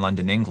prior in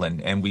London,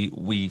 England, and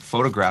we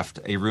photographed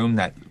a room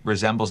that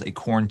resembles a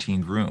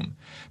quarantined room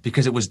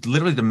because it was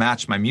literally to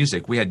match my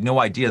music. We had no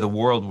idea the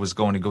world was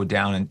going to go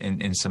down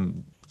in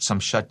some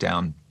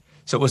shutdown,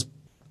 so it was.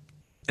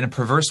 In a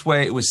perverse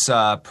way, it was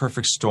a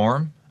perfect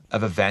storm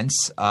of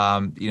events.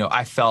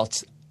 I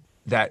felt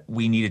that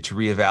we needed to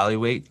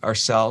reevaluate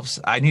ourselves.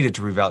 I needed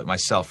to reevaluate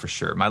myself for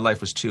sure. My life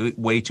was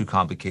way too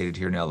complicated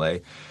here in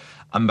LA.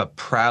 I'm a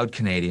proud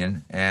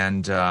Canadian,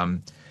 and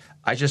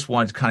I just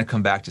wanted to kind of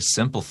come back to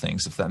simple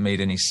things, if that made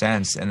any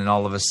sense. And then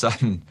all of a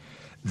sudden,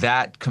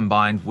 that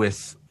combined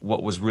with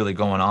what was really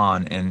going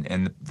on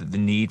and the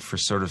need for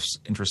sort of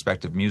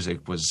introspective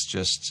music was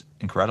just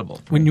incredible.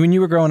 When you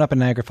were growing up in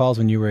Niagara Falls,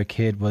 when you were a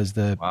kid, was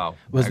the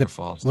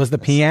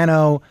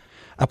piano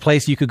a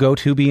place you could go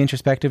to be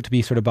introspective, to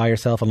be sort of by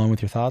yourself alone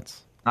with your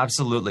thoughts?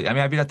 Absolutely. I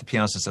mean, I've been at the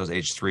piano since I was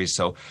age 3,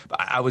 so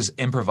I was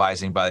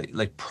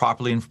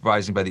properly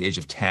improvising by the age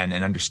of 10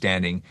 and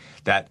understanding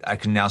that I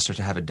can now start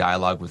to have a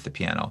dialogue with the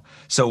piano.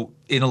 So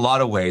in a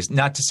lot of ways,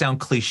 not to sound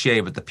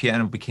cliche, but the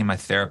piano became my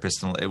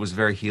therapist, and it was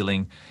very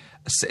healing,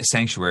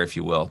 sanctuary, if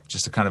you will,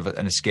 just a kind of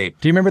an escape.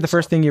 Do you remember the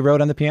first thing you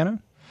wrote on the piano?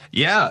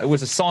 Yeah, it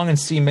was a song in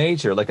C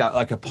major, like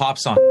a pop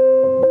song.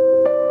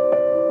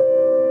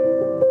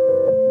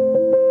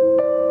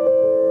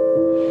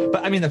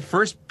 But I mean, the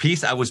first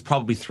piece, I was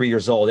probably 3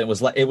 years old. It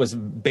was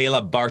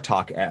Bela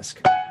Bartok-esque.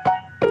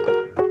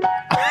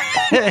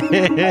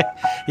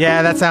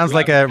 Yeah, that sounds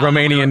like a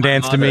Romanian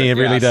dance to me. It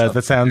really does.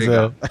 That sounds.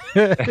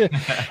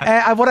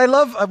 And what I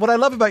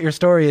love about your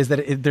story is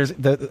that there's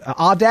the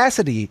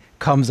audacity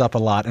comes up a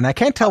lot, and I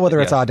can't tell whether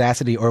it's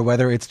audacity or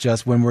whether it's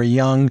just when we're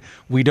young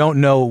we don't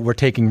know we're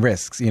taking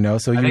risks.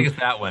 So I think it's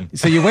that one.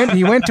 So you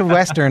went to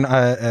Western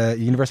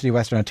University of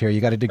Western Ontario.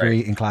 You got a degree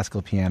in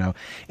classical piano.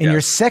 In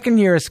your second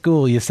year of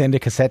school, you send a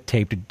cassette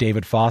tape to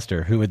David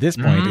Foster, who at this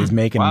point is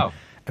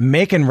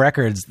making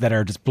records that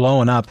are just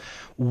blowing up.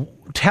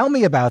 Tell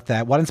me about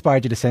that. What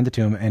inspired you to send it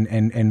to him,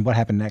 and what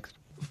happened next?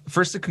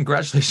 First,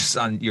 congratulations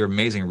on your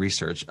amazing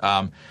research.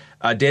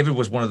 David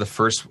was one of the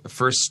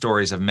first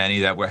stories of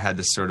many that had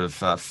this sort of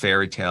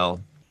fairy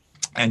tale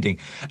ending.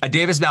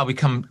 David's now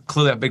become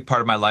clearly a big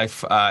part of my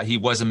life. He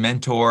was a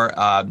mentor.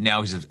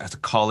 Now he's a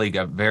colleague,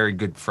 a very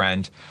good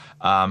friend.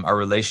 Our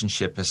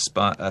relationship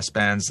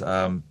spans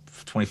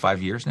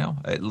 25 years now,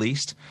 at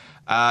least.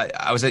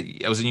 I was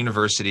in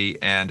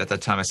university, and at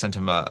that time I sent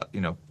him a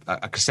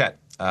cassette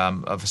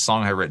of a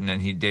song I had written,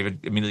 and David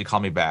immediately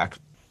called me back.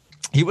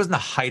 He was in the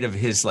height of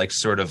his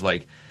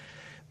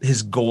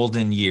his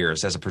golden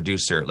years as a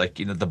producer,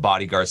 the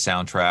Bodyguard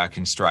soundtrack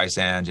and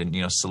Streisand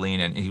and Celine,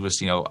 and he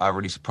was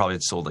already probably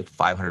had sold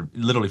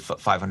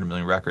 500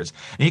 million records.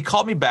 And he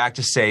called me back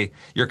to say,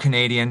 "You're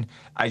Canadian.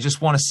 I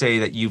just want to say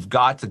that you've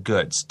got the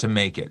goods to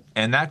make it."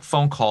 And that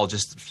phone call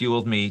just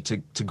fueled me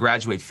to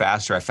graduate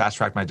faster. I fast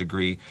tracked my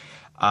degree.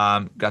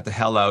 Got the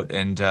hell out,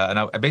 and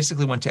I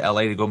basically went to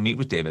LA to go meet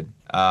with David.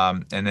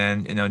 And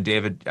then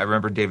David, I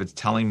remember David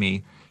telling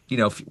me,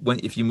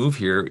 if you move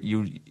here,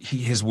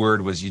 his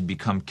word was you'd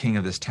become king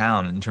of this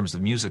town in terms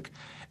of music.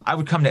 I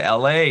would come to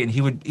L.A. and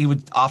he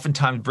would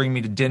oftentimes bring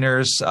me to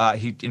dinners.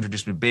 He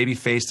introduced me to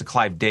Babyface, to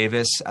Clive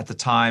Davis at the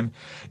time.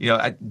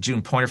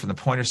 June Pointer from the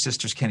Pointer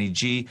Sisters, Kenny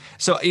G.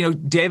 So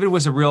David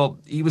was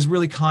he was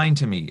really kind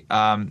to me,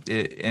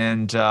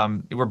 and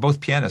we're both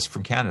pianists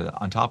from Canada.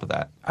 On top of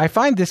that, I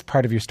find this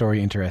part of your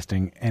story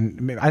interesting,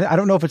 and I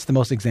don't know if it's the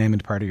most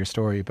examined part of your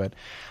story, but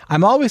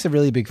I'm always a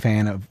really big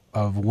fan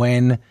of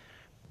when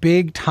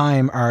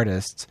big-time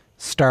artists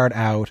start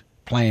out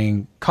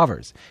playing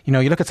covers.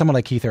 You look at someone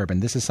like Keith Urban.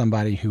 This is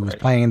somebody who was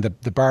playing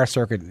the bar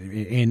circuit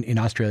in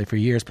Australia for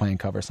years, playing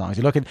cover songs.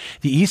 You look at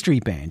the E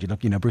Street Band. You look,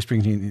 Bruce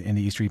Springsteen and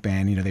the E Street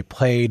Band.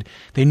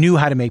 They knew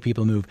how to make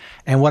people move.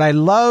 And what I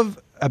love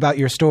about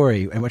your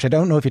story, and which I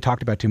don't know if you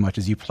talked about too much,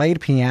 is you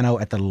played piano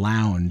at the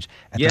Lounge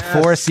at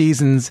the Four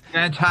Seasons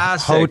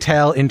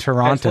Hotel in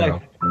Toronto.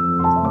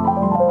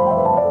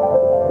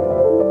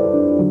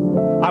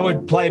 I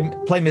would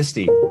play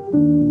Misty.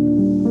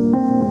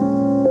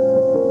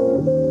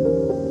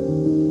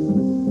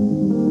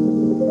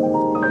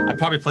 I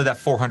probably played that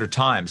 400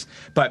 times.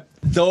 But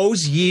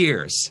those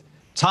years,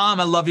 Tom,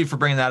 I love you for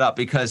bringing that up,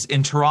 because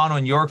in Toronto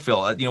and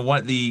Yorkville, one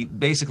of the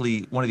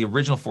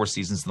original Four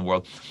Seasons in the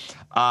world,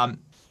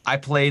 I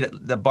played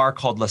at the bar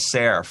called La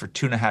Serre for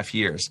 2.5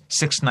 years,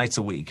 6 nights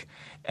a week.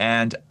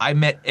 And I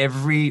met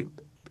every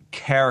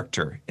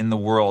character in the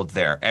world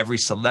there. Every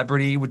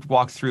celebrity would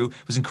walk through.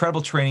 It was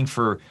incredible training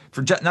for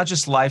not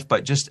just life,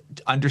 but just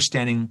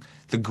understanding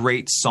the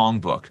great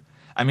songbook.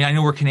 I mean, I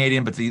know we're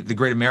Canadian, but the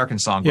Great American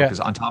Songbook is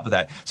on top of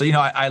that. So,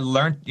 I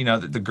learned,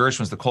 the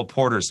Gershwins, the Cole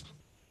Porters,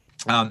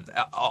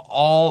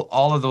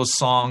 all of those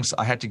songs,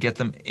 I had to get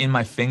them in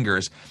my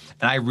fingers.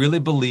 And I really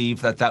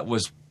believe that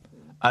was,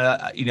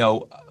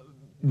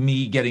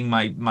 me getting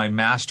my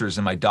master's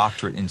and my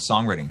doctorate in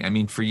songwriting. I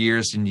mean, for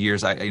years and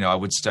years, I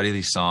would study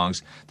these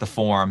songs, the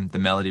form, the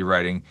melody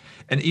writing,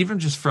 and even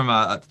just from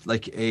a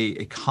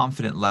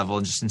confident level,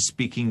 and just in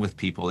speaking with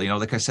people.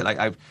 Like I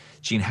said,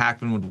 Gene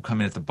Hackman would come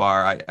in at the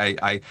bar.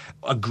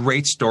 A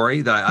great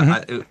story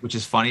that which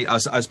is funny. I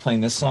was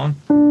playing this song.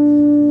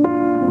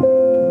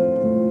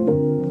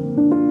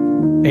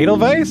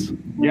 Edelweiss?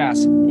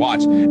 Yes.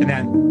 Watch,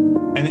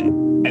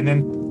 and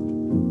then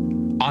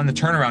on the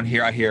turnaround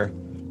here, I hear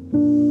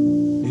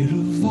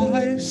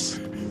Edelweiss,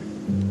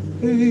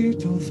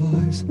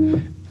 Edelweiss,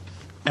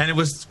 and it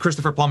was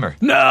Christopher Plummer.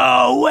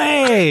 No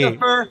way!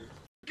 Christopher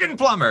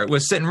Plummer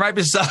was sitting right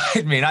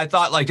beside me, and I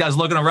thought, I was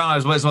looking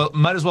around,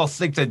 might as well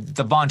think that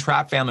the Von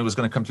Trapp family was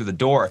going to come through the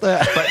door.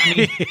 But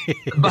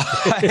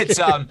it's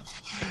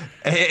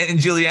and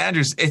Julie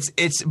Andrews,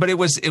 but it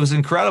was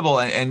incredible,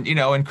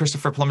 and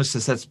Christopher Plummer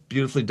says, "That's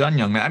beautifully done,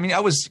 young man." I mean, I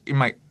was in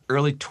my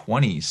early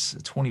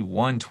 20s,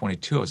 21,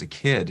 22. I was a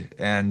kid,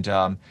 and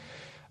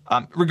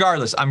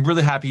regardless, I'm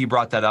really happy you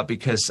brought that up,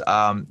 because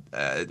I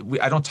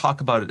don't talk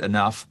about it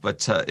enough,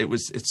 but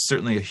it's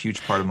certainly a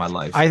huge part of my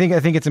life. I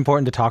think it's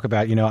important to talk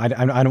about. I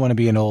don't want to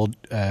be an old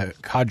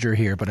codger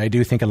here, but I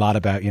do think a lot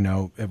about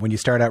when you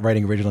start out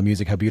writing original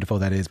music, how beautiful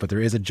that is. But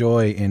there is a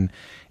joy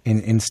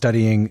in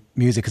studying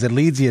music, because it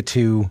leads you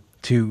to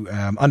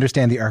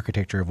understand the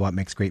architecture of what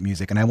makes great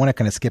music. And I want to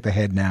kind of skip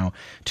ahead now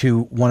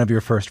to one of your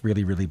first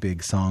really, really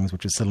big songs,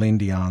 which is Celine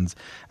Dion's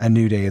A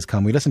New Day Has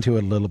Come. We listened to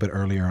it a little bit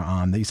earlier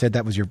on. You said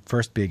that was your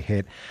first big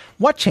hit.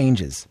 What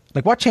changes?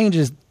 What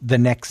changes the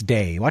next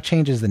day? What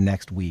changes the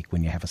next week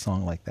when you have a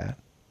song like that?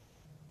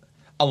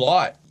 A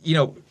lot.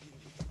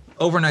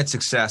 overnight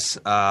success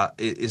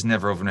is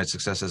never overnight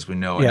success, as we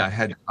know. And I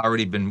had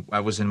already been,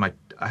 I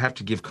have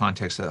to give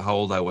context of how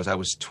old I was. I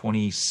was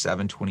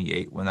 27,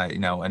 28 when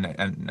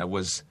and I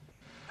was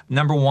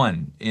number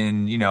one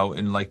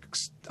in like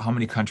how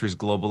many countries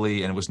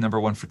globally, and it was number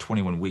one for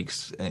 21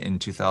 weeks in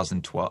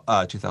 2002,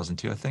 I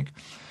think.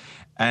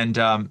 And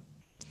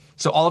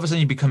so all of a sudden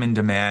you become in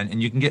demand,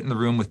 and you can get in the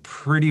room with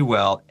pretty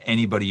well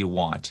anybody you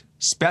want,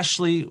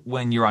 especially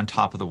when you're on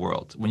top of the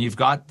world. When you've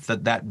got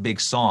that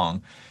big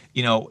song,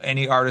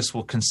 any artist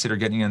will consider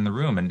getting in the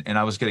room, and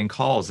I was getting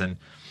calls. And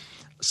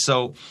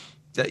so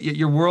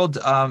your world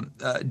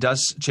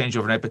does change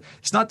overnight, but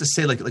it's not to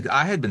say like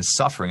I had been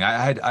suffering.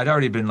 I'd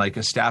already been like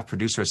a staff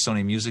producer at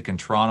Sony Music in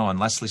Toronto on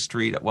Leslie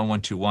Street at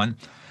 1121.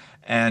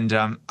 And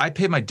I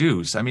paid my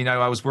dues. I mean,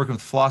 I was working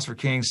with Philosopher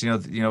Kings,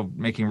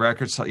 making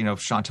records,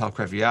 Chantal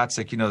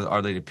Kreviatsik,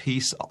 Our Lady of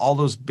Peace, all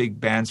those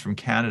big bands from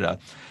Canada.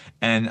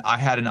 And I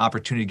had an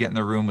opportunity to get in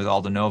the room with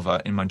Aldo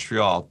Nova in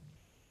Montreal.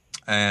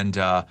 And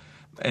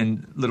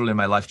literally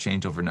my life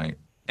changed overnight.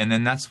 And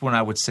then that's when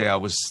I would say I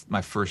was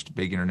my first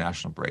big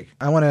international break.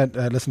 I want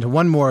to listen to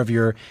one more of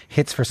your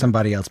hits for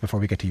somebody else before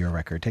we get to your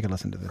record. Take a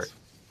listen to this.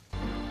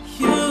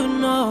 You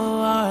know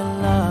our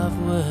love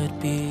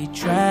would be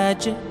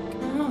tragic.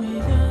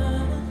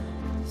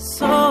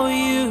 So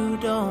you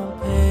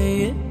don't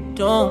pay it.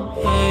 No,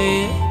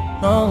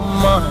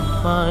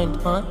 mind.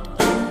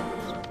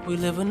 We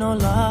live with no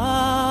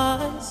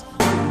lies.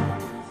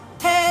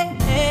 Hey,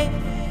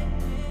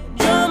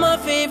 you're my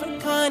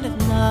favorite kind of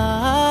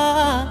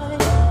night.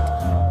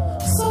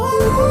 So I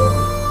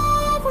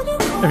love when you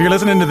call. If you're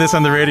listening to this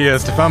on the radio,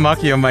 Stephan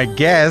Moccio, my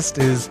guest,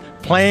 is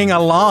playing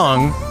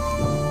along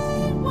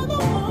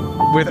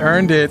with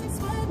Earned It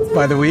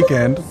by The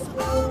Weeknd.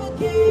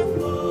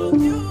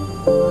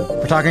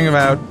 We're talking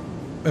about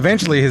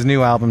eventually his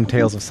new album,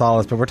 Tales of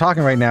Solace, but we're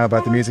talking right now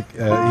about the music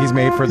he's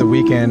made for The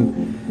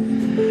Weeknd.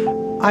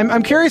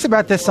 I'm curious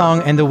about this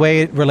song and the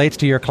way it relates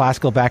to your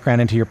classical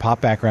background and to your pop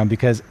background,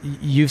 because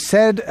you've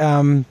said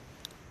that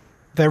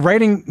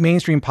writing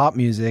mainstream pop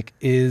music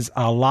is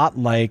a lot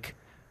like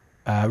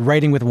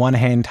writing with one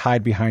hand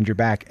tied behind your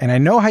back. And I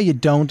know how you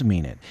don't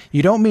mean it.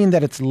 You don't mean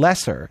that it's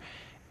lesser.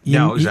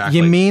 No, exactly.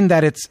 You mean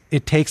that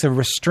it takes a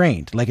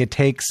restraint, like it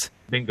takes...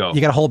 Bingo.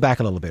 You got to hold back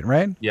a little bit,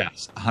 right?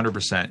 Yes,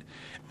 100%.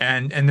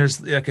 And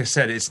there's, like I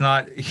said, it's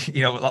not,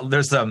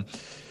 there's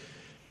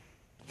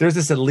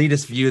this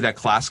elitist view that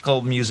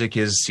classical music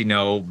is,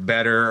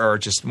 better or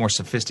just more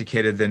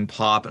sophisticated than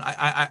pop.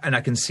 And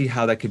I can see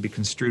how that could be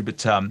construed,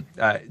 but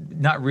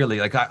not really.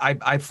 Like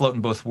I float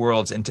in both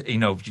worlds, and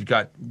you've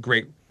got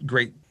great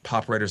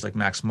pop writers like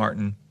Max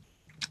Martin.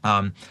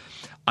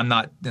 I'm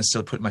not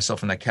necessarily putting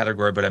myself in that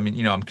category, but I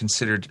mean, I'm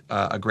considered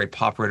a great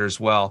pop writer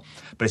as well,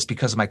 but it's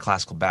because of my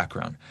classical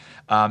background.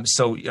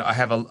 So I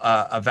have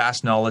a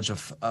vast knowledge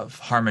of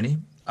harmony,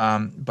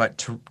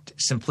 but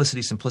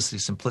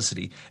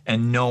simplicity,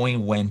 and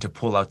knowing when to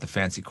pull out the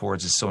fancy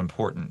chords is so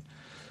important.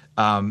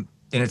 And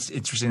it's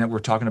interesting that we're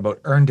talking about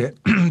Earned It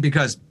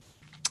because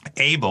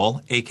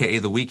Abel, a.k.a.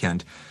 The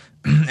Weeknd,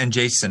 and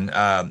Jason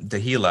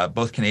Dahila,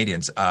 both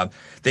Canadians,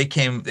 they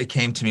came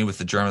to me with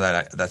the germ of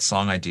that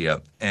song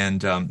idea,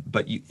 and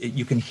but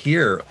you can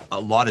hear a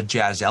lot of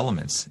jazz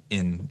elements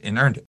in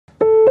Earned It.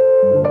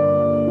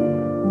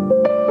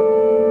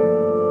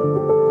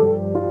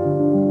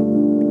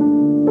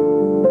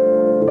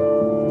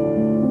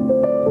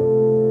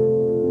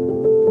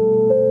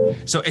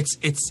 So it's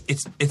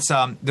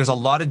there's a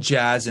lot of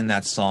jazz in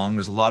that song.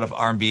 There's a lot of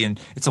R&B, and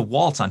it's a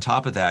waltz on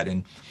top of that.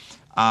 And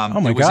oh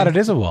my God, it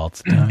is a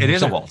waltz. It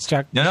is a waltz.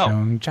 No.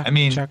 I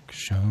mean,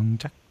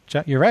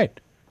 you're right.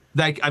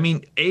 Like, I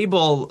mean,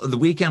 Abel, The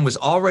Weeknd was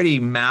already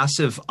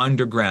massive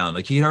underground.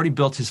 Like, he had already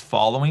built his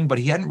following, but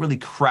he hadn't really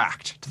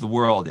cracked to the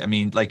world. I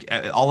mean, like,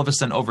 all of a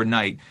sudden,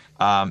 overnight,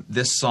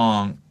 this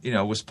song,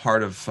 was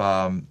part of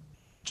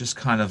just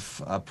kind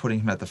of putting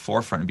him at the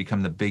forefront and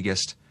become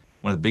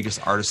one of the biggest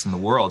artists in the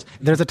world.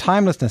 There's a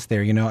timelessness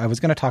there. I was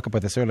going to talk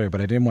about this earlier,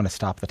 but I didn't want to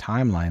stop the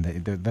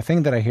timeline. The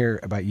thing that I hear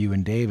about you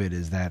and David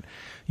is that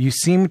you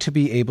seem to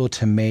be able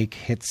to make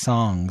hit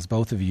songs,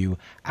 both of you,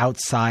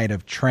 outside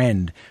of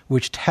trend,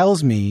 which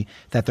tells me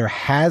that there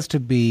has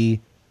to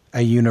be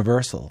a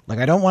universal. Like,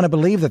 I don't want to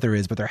believe that there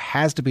is, but there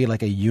has to be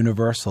like a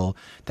universal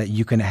that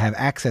you can have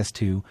access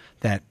to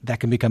that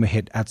can become a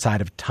hit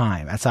outside of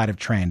time, outside of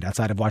trend,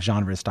 outside of what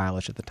genre is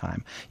stylish at the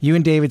time. You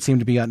and David seem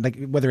to be on,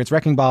 like, whether it's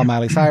Wrecking Ball,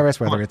 Miley Cyrus,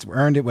 whether it's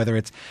Earned It, whether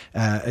it's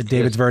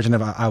David's version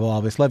of I Will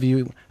Always Love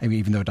You, I mean,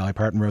 even though Dolly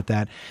Parton wrote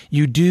that,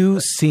 you do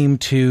seem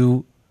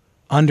to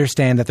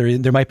understand that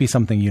there might be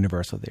something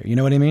universal there. You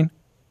know what I mean?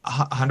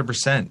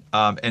 100%.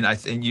 And I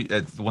think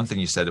the one thing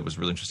you said that was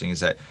really interesting is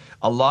that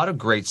a lot of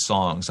great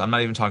songs, I'm not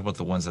even talking about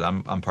the ones that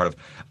I'm part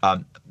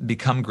of,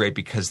 become great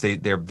because they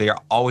are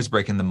always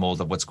breaking the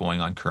mold of what's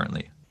going on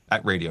currently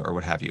at radio or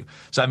what have you.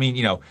 So, I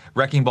mean,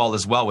 Wrecking Ball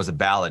as well was a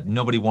ballad.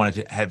 Nobody wanted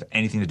to have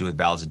anything to do with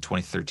ballads in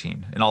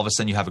 2013. And all of a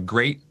sudden you have a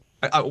great,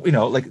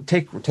 like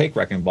take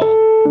Wrecking Ball.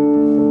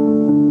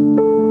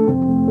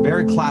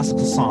 Very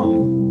classical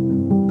song.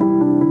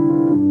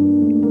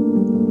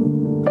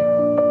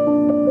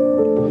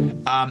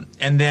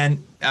 And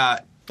then...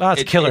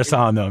 it's a killer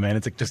song, though, man.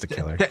 It's just a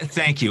killer.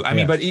 Thank you. I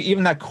mean, but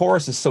even that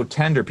chorus is so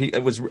tender.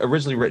 It was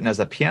originally written as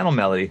a piano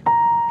melody.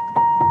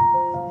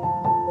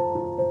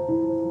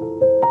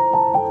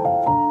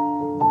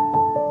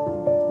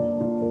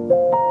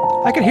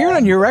 I could hear it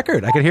on your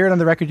record. I could hear it on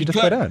the record you just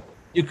put out.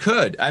 You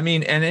could. I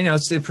mean, and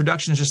the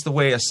production is just the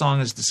way a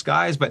song is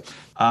disguised. But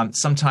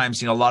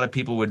sometimes, a lot of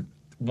people would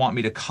want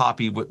me to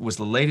copy what was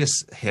the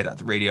latest hit at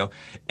the radio,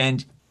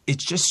 and it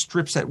just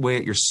strips that way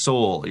at your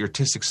soul, your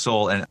artistic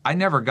soul. And I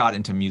never got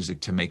into music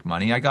to make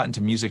money. I got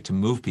into music to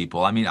move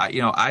people. I mean,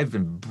 I've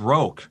been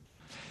broke.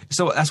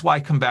 So that's why I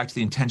come back to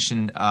the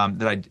intention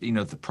that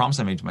the promise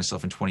I made to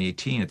myself in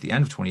 2018, at the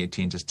end of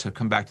 2018, just to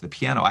come back to the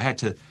piano. I had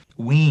to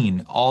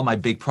wean all my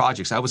big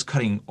projects. I was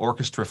cutting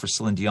orchestra for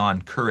Celine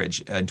Dion,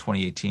 Courage, in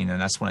 2018, and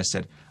that's when I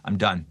said, I'm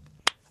done.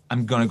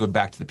 I'm going to go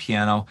back to the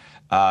piano.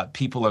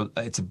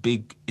 It's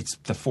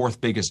the fourth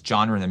biggest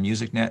genre in the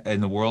music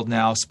in the world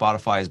now.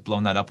 Spotify has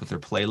blown that up with their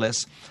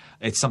playlists.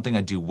 It's something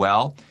I do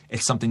well.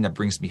 It's something that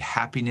brings me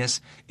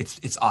happiness.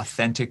 It's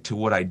authentic to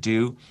what I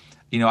do.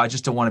 I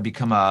just don't want to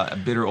become a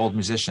bitter old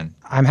musician.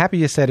 I'm happy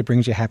you said it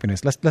brings you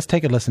happiness. Let's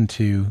take a listen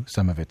to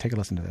some of it. Take a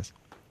listen to this.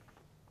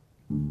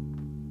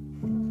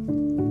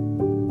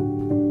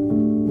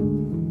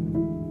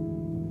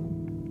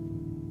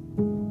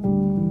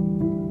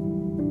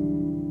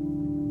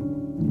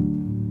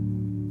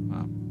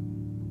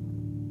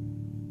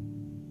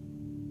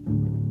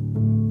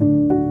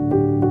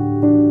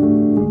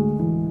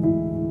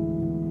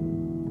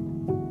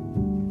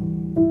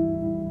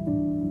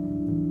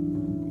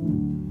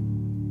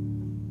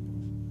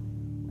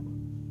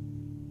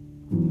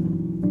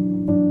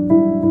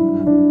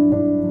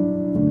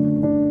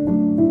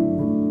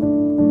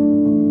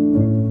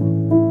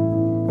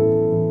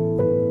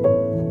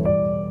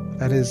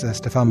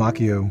 Stephan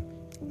Moccio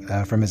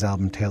from his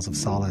album Tales of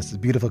Solace. A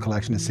beautiful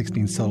collection of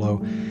 16 solo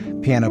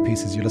piano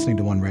pieces. You're listening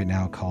to one right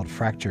now called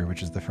Fracture,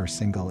 which is the first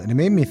single. And it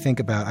made me think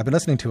about, I've been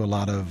listening to a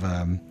lot of,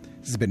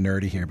 this is a bit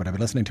nerdy here, but I've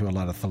been listening to a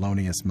lot of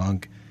Thelonious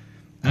Monk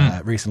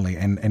recently.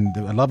 And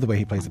I love the way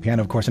he plays the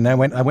piano, of course. And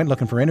then I went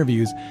looking for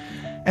interviews.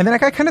 And then I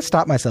kind of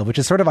stopped myself, which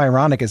is sort of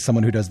ironic as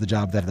someone who does the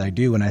job that I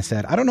do. And I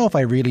said, I don't know if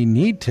I really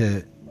need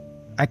to.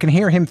 I can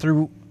hear him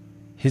through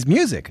his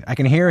music. I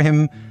can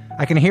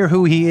hear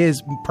who he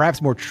is,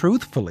 perhaps more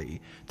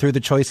truthfully, through the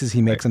choices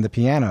he makes on the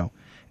piano.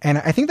 And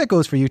I think that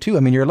goes for you, too. I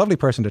mean, you're a lovely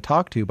person to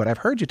talk to, but I've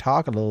heard you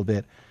talk a little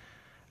bit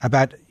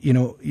about,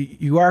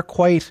 you are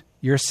quite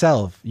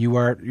yourself.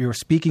 You're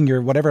speaking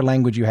your whatever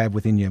language you have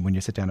within you when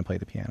you sit down and play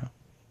the piano.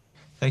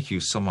 Thank you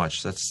so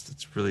much.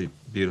 That's really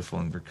beautiful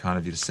and very kind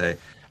of you to say.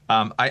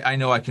 I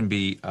know I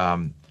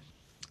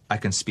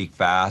can speak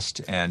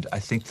fast, and I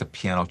think the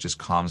piano just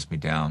calms me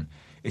down.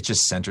 It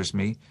just centers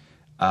me.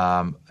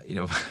 I've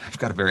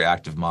got a very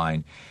active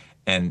mind,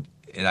 and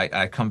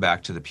I come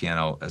back to the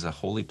piano as a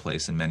holy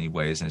place in many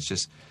ways. And it's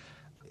just,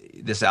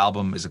 this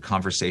album is a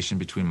conversation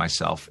between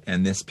myself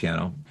and this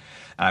piano.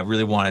 I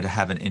really wanted to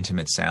have an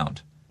intimate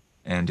sound,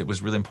 and it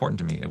was really important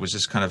to me. It was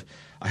just kind of,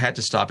 I had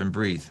to stop and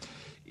breathe.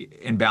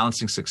 And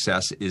balancing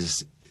success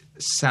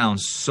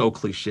sounds so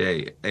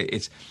cliche.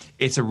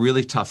 It's a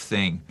really tough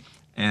thing,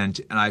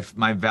 and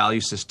my value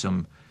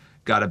system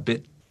got a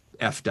bit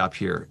effed up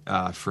here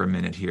for a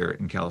minute here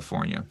in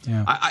California.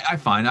 Yeah. I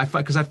find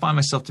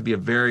myself to be a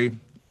very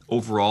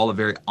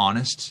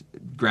honest,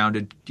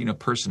 grounded,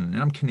 person.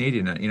 And I'm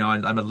Canadian.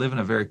 I live in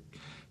a very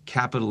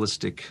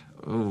capitalistic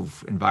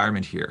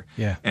environment here.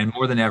 Yeah. And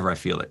more than ever, I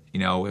feel it.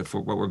 For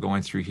what we're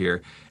going through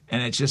here,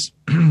 and it's just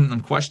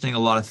I'm questioning a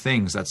lot of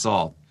things. That's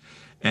all.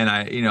 And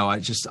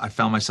I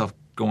found myself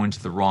going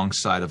to the wrong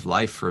side of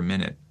life for a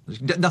minute.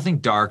 Nothing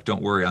dark.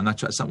 Don't worry.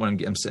 That's not what I'm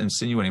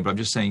insinuating. But I'm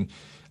just saying,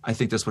 I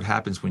think that's what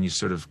happens when you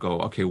sort of go,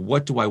 okay,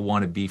 what do I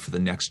want to be for the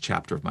next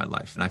chapter of my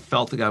life? And I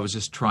felt like I was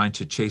just trying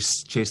to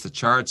chase the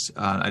charts.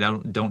 I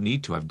don't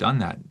need to. I've done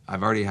that.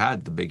 I've already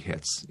had the big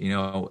hits.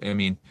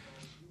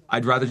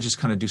 I'd rather just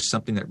kind of do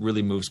something that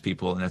really moves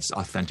people, and that's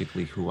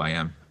authentically who I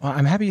am. Well,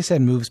 I'm happy you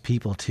said moves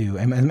people too,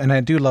 and I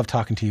do love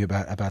talking to you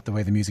about the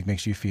way the music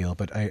makes you feel.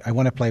 But I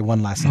want to play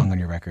one last song on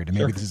your record, and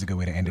maybe this is a good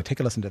way to end it. Take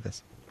a listen to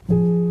this.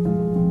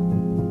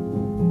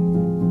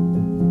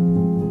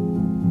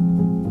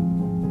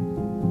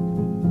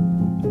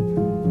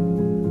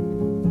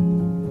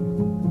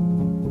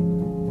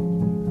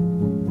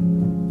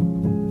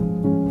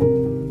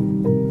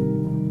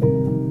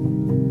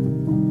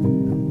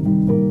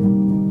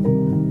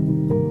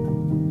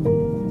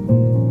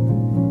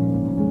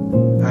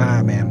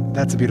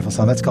 That's a beautiful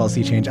song. That's called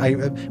Sea Change. I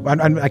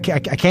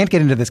can't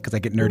get into this because I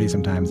get nerdy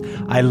sometimes.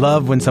 I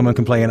love when someone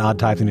can play in odd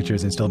time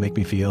signatures and still make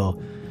me feel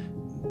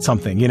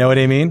something. You know what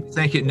I mean?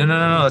 Thank you.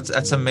 No.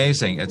 That's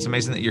amazing. It's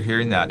amazing that you're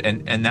hearing that.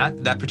 And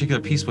that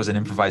particular piece was an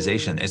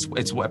improvisation.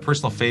 It's a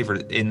personal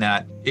favorite in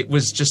that it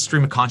was just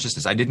stream of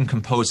consciousness. I didn't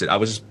compose it. I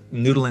was just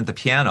noodling at the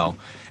piano.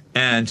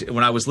 And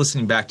when I was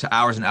listening back to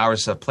hours and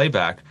hours of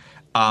playback,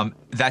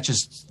 that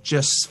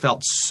just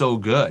felt so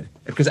good.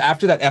 Because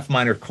after that F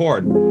minor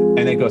chord,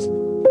 and it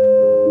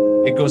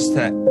goes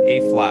to A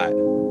flat.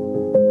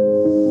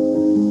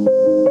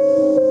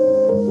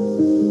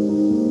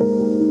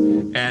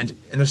 And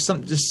there's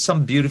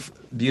some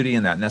beauty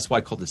in that, and that's why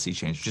I call it the sea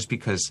change, just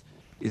because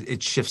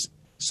it shifts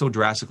so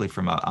drastically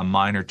from a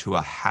minor to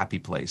a happy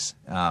place.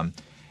 And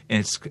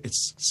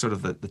it's sort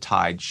of the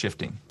tide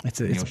shifting in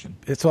the ocean.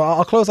 So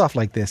I'll close off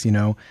like this,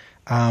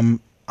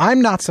 I'm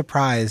not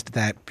surprised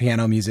that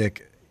piano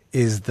music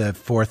is the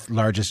fourth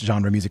largest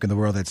genre of music in the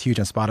world. That's huge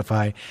on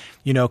Spotify.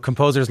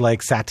 Composers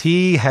like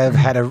Satie have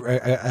had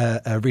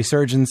a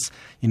resurgence.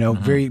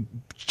 Very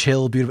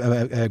chill,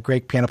 beautiful,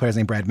 great piano players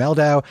named Brad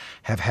Meldau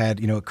have had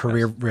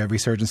career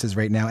resurgences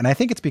right now. And I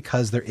think it's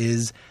because there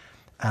is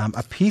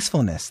a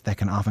peacefulness that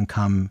can often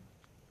come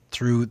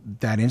through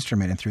that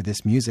instrument and through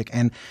this music.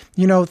 And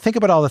think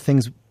about all the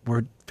things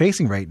we're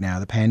facing right now: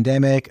 the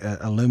pandemic,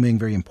 a looming,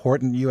 very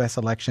important U.S.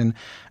 election,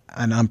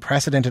 an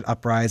unprecedented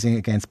uprising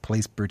against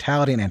police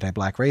brutality and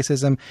anti-black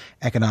racism,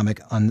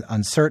 economic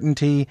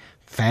uncertainty,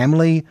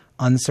 family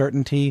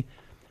uncertainty.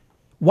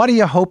 What do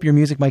you hope your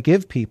music might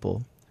give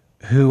people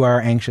who are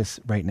anxious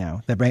right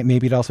now, that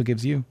maybe it also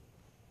gives you?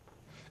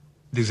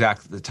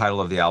 The title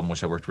of the album,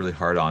 which I worked really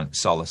hard on,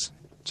 Solace.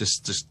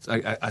 Just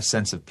a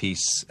sense of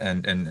peace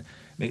and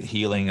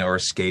healing or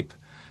escape.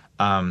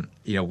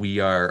 We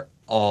are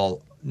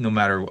all, no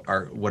matter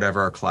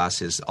whatever our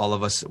class is, all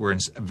of us, we're in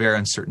very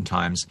uncertain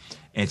times,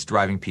 and it's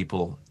driving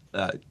people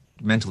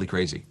mentally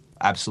crazy,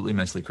 absolutely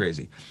mentally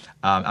crazy.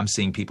 I'm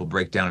seeing people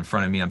break down in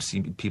front of me. I'm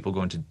seeing people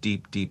go into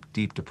deep, deep,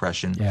 deep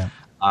depression. Yeah.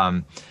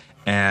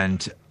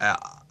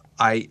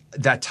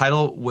 That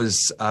title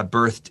was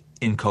birthed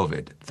in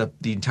COVID.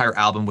 The entire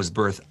album was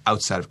birthed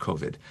outside of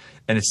COVID.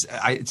 And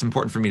it's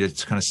important for me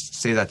to kind of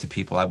say that to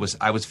people. I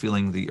was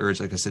feeling the urge,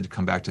 like I said, to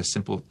come back to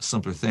simpler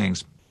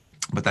things.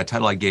 But that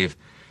title I gave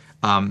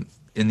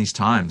in these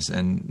times,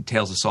 and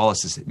Tales of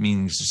Solace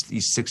means just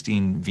these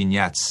 16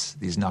 vignettes,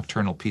 these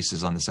nocturnal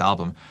pieces on this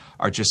album,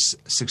 are just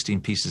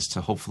 16 pieces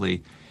to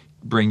hopefully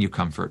bring you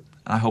comfort.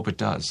 And I hope it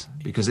does,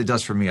 because it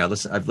does for me. I've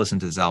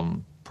listened to this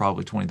album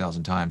probably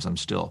 20,000 times. I'm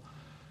still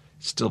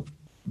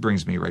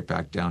brings me right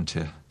back down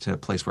to a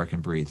place where I can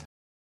breathe.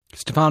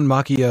 Stephan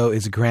Moccio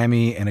is a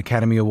Grammy and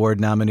Academy Award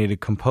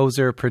nominated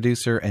composer,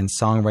 producer, and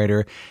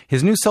songwriter.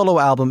 His new solo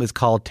album is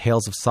called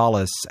Tales of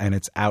Solace, and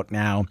it's out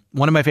now.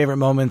 One of my favorite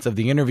moments of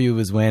the interview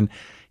was when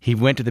he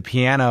went to the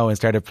piano and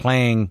started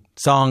playing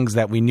songs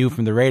that we knew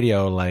from the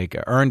radio, like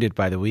Earned It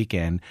by The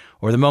Weeknd,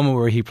 or the moment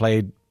where he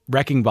played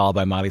Wrecking Ball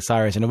by Miley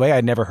Cyrus in a way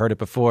I'd never heard it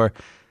before.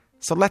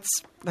 So let's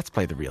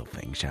play the real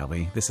thing, shall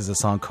we? This is a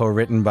song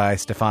co-written by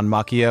Stephan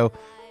Moccio.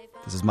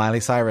 This is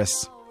Miley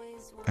Cyrus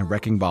and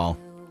Wrecking Ball.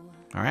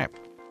 All right.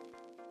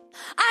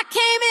 I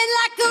came in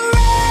like a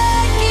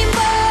wrecking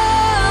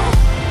ball.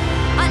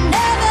 I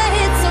never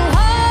hit so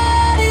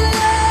hard in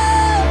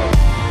love.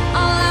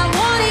 All I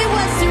wanted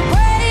was to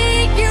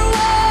break your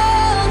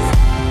walls.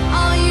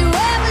 All you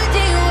ever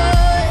did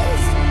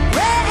was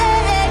wreck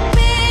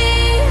me.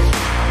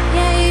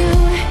 Yeah,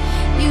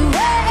 you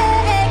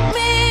wrecked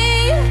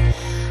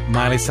me.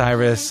 Miley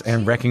Cyrus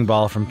and Wrecking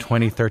Ball from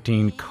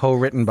 2013,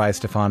 co-written by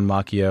Stephan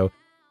Moccio.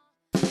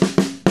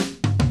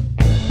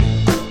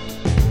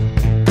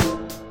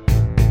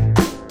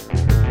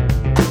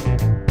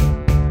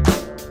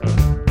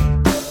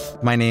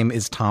 My name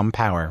is Tom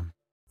Power.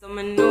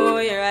 Someone know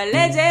you're a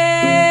legend.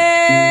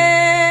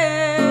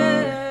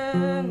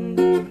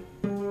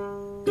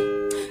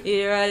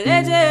 You're a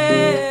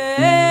legend.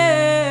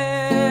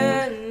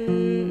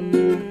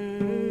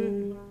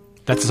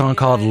 That's a song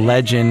called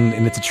Legend,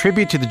 and it's a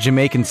tribute to the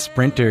Jamaican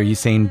sprinter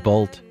Usain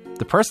Bolt.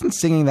 The person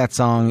singing that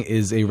song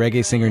is a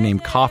reggae singer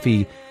named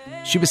Koffee.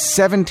 She was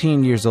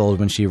 17 years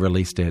old when she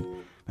released it.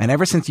 And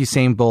ever since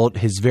Usain Bolt,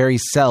 his very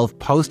self,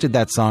 posted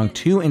that song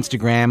to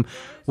Instagram,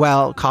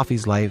 well,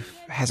 Koffee's life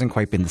hasn't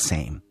quite been the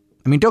same.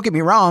 I mean, don't get me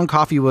wrong,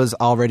 Koffee was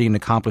already an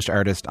accomplished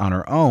artist on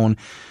her own,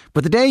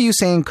 but the day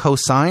Usain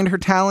co-signed her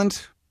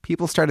talent,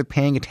 people started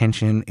paying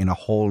attention in a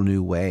whole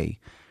new way.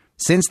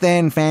 Since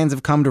then, fans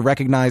have come to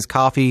recognize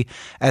Koffee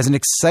as an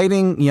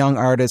exciting young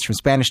artist from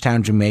Spanish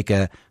Town,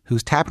 Jamaica,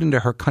 who's tapped into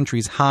her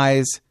country's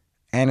highs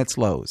and its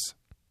lows,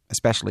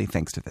 especially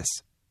thanks to this.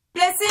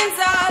 Blessings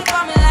all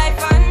for my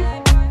life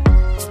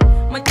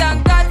and my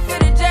thank God for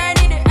the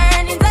journey, the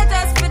earnings are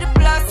just for the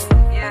plus.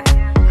 Yeah,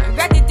 and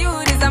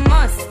gratitude is a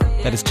must.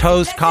 That is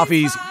Toast,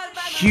 Koffee's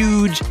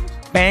huge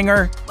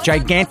banger,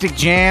 gigantic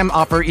jam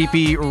off her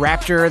EP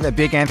Rapture, the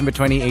big anthem of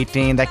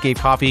 2018. That gave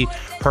Koffee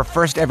her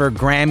first ever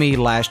Grammy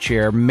last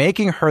year,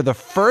 making her the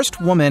first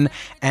woman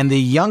and the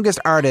youngest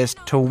artist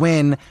to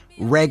win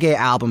Reggae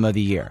Album of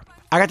the Year.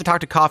 I got to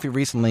talk to Koffee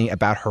recently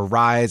about her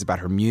rise, about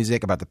her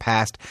music, about the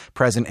past,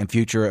 present, and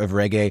future of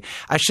reggae.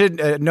 I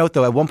should note,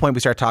 though, at one point we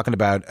started talking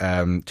about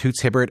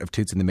Toots Hibbert of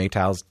Toots and the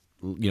Maytals,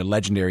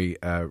 legendary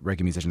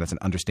reggae musician. That's an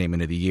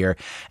understatement of the year.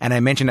 And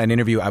I mentioned an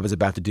interview I was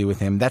about to do with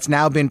him. That's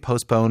now been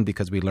postponed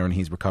because we learned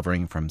he's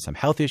recovering from some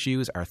health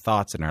issues. Our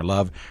thoughts and our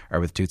love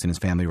are with Toots and his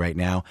family right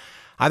now.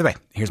 Either way,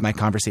 here's my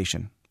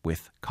conversation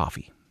with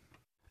Koffee.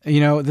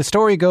 The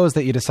story goes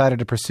that you decided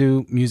to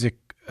pursue music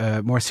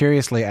more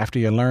seriously after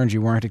you learned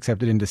you weren't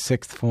accepted into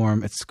sixth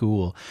form at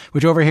school,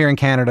 which over here in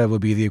Canada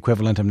would be the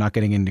equivalent of not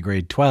getting into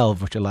grade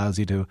 12, which allows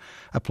you to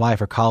apply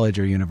for college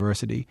or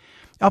university.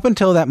 Up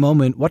until that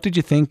moment, what did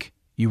you think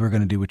you were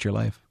going to do with your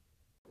life?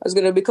 I was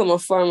going to become a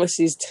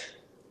pharmacist.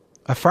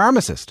 A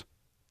pharmacist?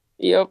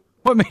 Yep.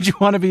 What made you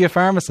want to be a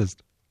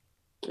pharmacist?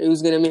 It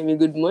was going to make me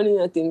good money,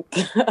 I think.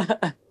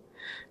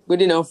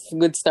 Good enough.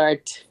 Good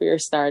start. Fair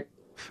start.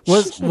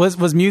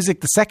 Was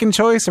music the second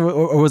choice,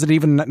 or was it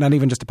even not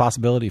even just a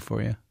possibility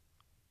for you?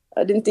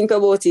 I didn't think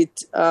about it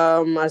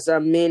as a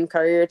main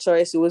career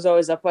choice. It was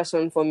always a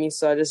passion for me,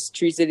 so I just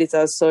treated it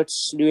as such,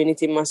 doing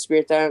it in my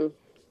spare time.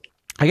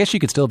 I guess you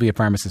could still be a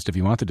pharmacist if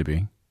you wanted to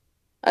be.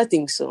 I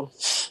think so.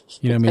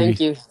 Maybe, Thank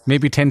you.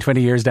 Maybe 10,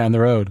 20 years down the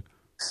road.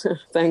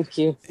 Thank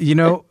you.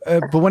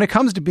 But when it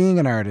comes to being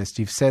an artist,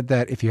 you've said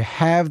that if you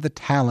have the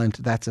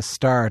talent, that's a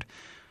start,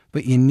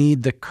 but you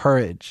need the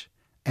courage.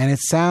 And it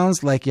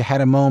sounds like you had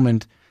a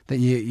moment that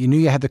you knew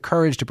you had the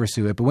courage to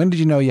pursue it, but when did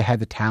you know you had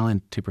the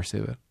talent to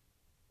pursue it?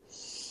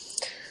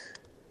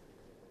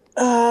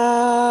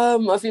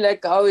 I feel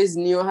like I always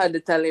knew I had the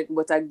talent,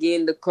 but I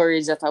gained the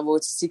courage at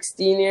about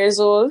 16 years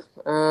old.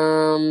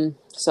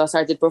 So I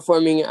started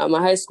performing at my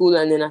high school,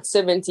 and then at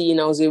 17,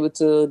 I was able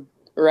to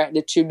write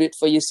the tribute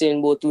for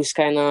Usain Bolt, which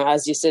kind of,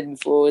 as you said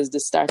before, was the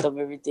start of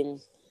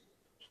everything.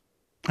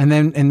 And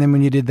then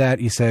when you did that,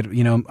 you said, I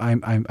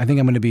think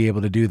I'm going to be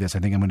able to do this. I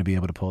think I'm going to be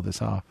able to pull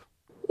this off.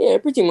 Yeah,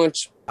 pretty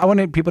much. I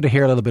want people to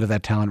hear a little bit of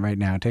that talent right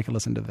now. Take a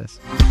listen to this.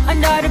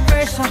 Under the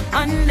pressure,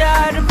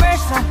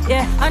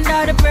 yeah,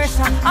 under the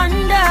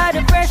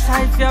pressure.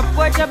 If your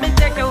watch up and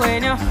take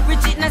away now, reach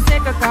it in a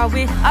second, cause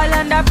we all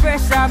under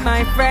pressure,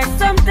 my friend.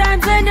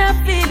 Sometimes when you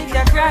feel it,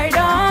 you cry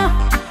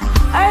down.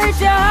 I hurt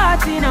your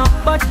heart,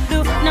 but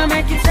do not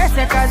make it stress,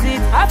 cause it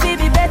happy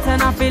be better,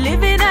 not feel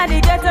living at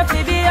the ghetto,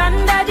 feel be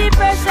under the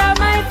pressure,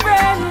 my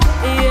friend.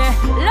 Yeah,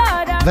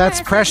 Lord.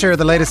 That's Pressure,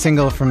 the latest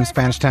single from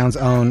Spanish Town's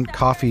own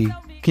Koffee.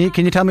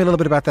 Can you tell me a little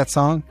bit about that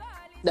song?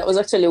 That was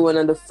actually one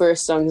of the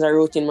first songs I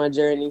wrote in my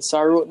journey. So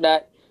I wrote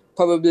that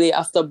probably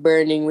after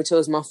Burning, which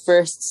was my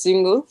first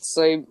single.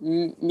 So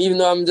even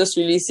though I'm just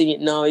releasing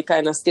it now, it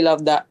kind of still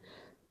have that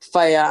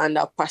fire and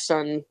that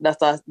passion,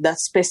 that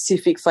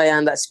specific fire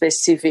and that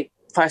specific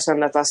passion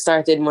that I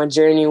started my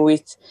journey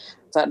with.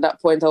 So at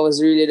that point, I was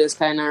really just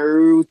kind of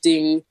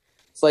rooting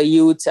for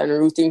youth and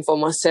rooting for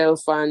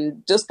myself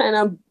and just kind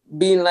of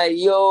being like,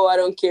 yo, I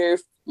don't care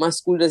if my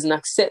school doesn't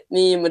accept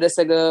me, I'm just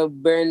gonna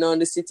burn down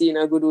the city in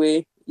a good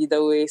way,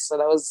 either way. So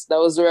that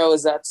was where I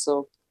was at.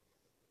 So,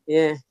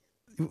 yeah.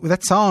 With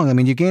that song,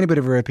 you gain a bit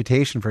of a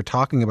reputation for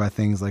talking about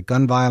things like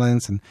gun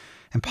violence and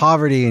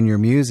poverty in your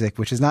music,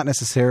 which is not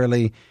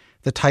necessarily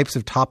the types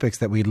of topics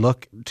that we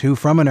look to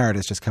from an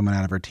artist just coming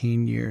out of our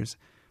teen years.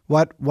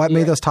 What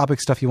made those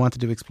topics stuff you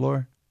wanted to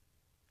explore?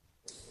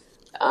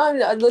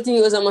 I don't think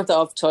it was a matter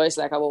of choice,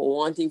 like about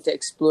wanting to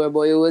explore,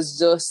 but it was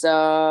just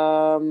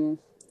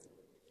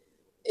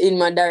in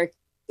my direct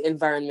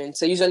environment.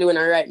 So usually when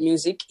I write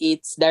music,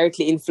 it's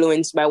directly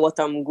influenced by what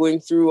I'm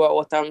going through or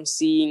what I'm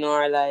seeing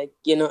or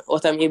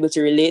what I'm able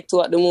to relate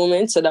to at the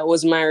moment. So that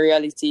was my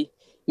reality.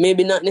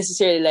 Maybe not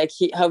necessarily like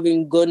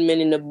having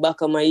gunmen in the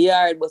back of my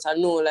yard, but I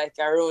know like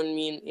around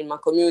me in my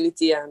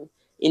community and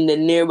in the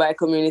nearby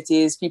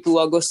communities, people who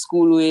I go to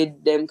school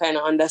with, them kind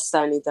of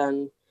understand it.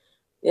 And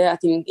yeah, I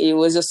think it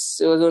was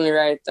only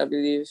right, I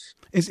believe.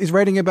 Is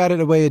writing about it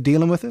a way of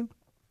dealing with it?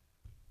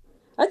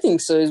 I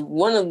think so. It's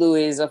one of the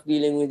ways of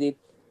dealing with it.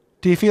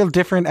 Do you feel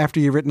different after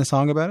you've written a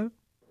song about it?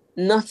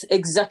 Not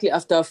exactly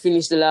after I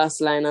finished the last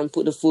line and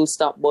put the full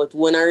stop, but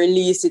when I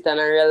release it and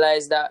I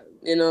realize that,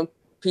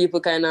 people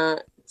kind of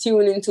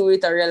tune into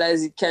it, I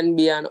realize it can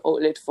be an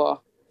outlet for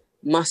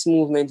mass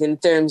movement in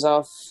terms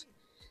of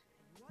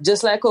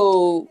just like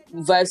how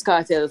Vybz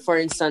Kartel, for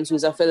instance,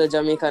 who's a fellow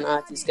Jamaican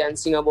artist, can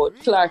sing about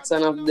Clarks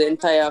and of the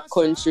entire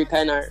country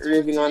kind of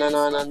raving on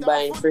and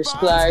buying fresh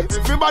Clarks.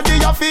 Everybody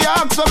have to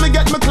ask when me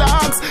get my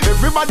Clarks.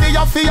 Everybody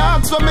have to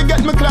ask when me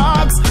get my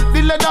Clarks.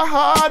 The leather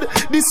hard,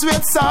 the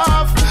sweat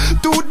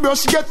soft.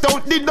 Toothbrush get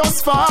out the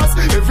dust fast.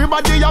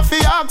 Everybody have to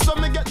ask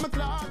when me get my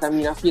Clarks.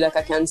 I feel like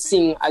I can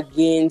sing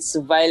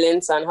against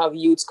violence and have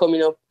youths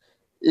coming up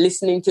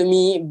listening to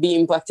me, be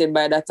impacted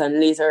by that, and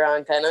later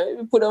on kind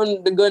of put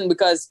on the gun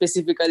because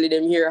specifically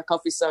them hear a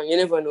Koffee song. You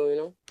never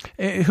know,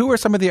 Who were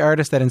some of the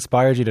artists that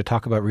inspired you to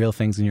talk about real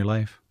things in your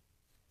life?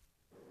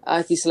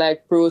 Artists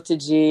like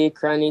Protege,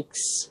 Chronix,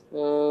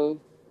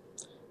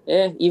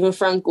 even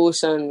Frank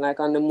Ocean, like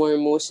on the more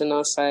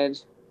emotional side.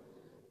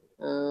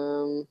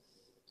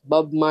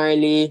 Bob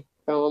Marley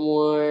from a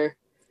more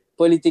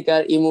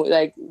political,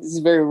 like it's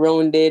very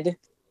rounded.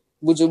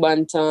 Buju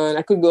Banton,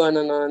 I could go on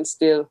and on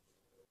still.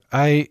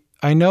 I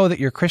know that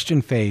your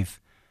Christian faith,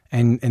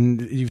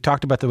 and you've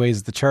talked about the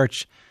ways the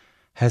church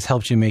has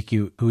helped you make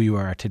you who you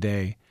are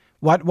today.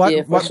 What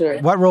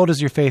role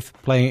does your faith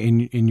play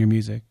in your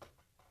music?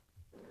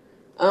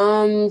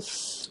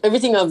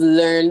 Everything I've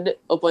learned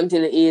up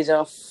until the age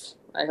of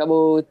like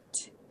about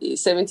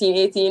 17,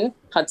 18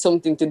 had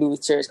something to do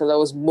with church because I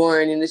was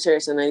born in the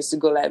church and I used to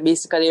go like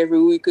basically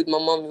every week with my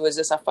mom. It was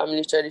just a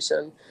family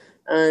tradition.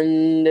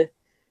 And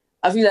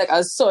I feel like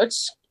as such,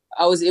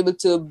 I was able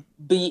to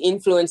be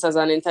influenced as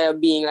an entire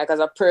being, like as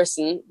a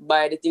person,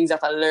 by the things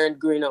that I learned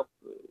growing up.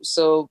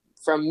 So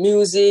from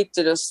music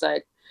to just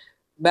like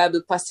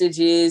Bible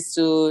passages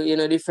to,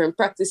 different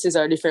practices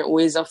or different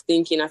ways of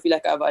thinking, I feel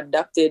like I've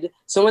adapted.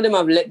 Some of them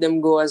I've let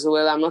them go as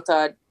well. I'm not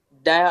a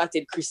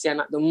die-hearted Christian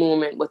at the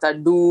moment, but I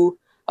do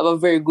have a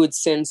very good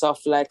sense of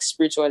like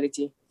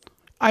spirituality.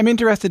 I'm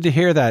interested to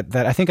hear that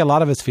I think a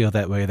lot of us feel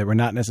that way, that we're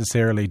not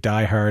necessarily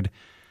die-hard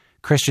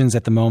Christians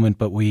at the moment,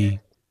 but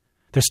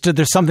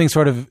there's something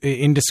sort of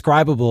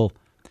indescribable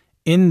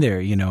in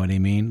there, you know what I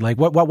mean? Like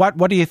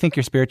what do you think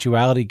your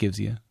spirituality gives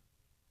you?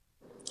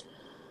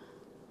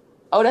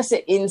 I would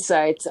say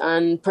insight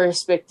and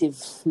perspective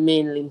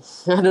mainly.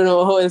 I don't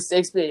know how else to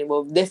explain it,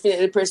 but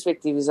definitely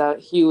perspective is a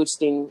huge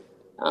thing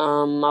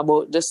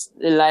about just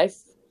the life.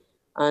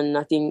 And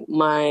I think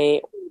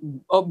my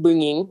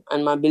upbringing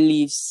and my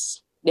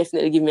beliefs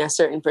definitely give me a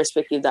certain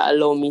perspective that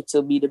allow me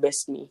to be the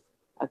best me,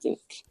 I think.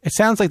 It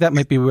sounds like that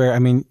might be where,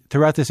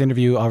 throughout this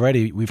interview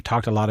already, we've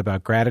talked a lot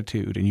about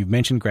gratitude, and you've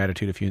mentioned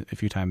gratitude a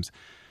few times.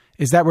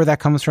 Is that where that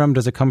comes from?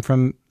 Does it come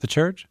from the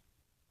church?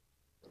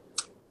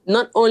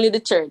 Not only the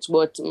church,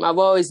 but I've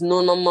always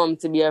known my mom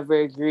to be a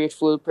very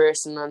grateful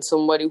person and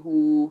somebody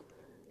who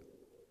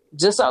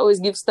just always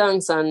gives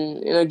thanks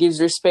and, gives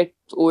respect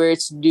where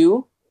it's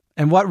due.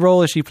 And what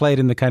role has she played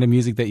in the kind of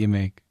music that you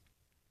make?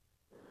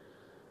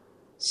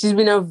 She's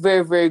been a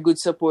very, very good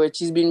support.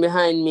 She's been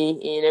behind me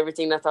in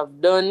everything that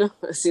I've done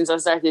since I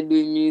started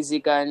doing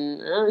music,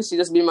 and she's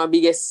just been my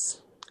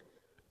biggest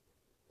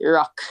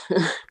rock.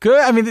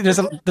 Good.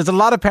 There's a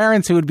lot of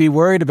parents who would be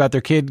worried about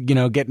their kid,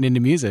 getting into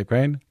music,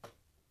 right?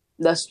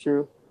 That's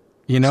true.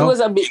 She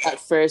was a bit at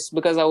first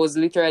because I was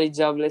literally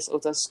jobless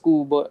out of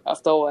school, but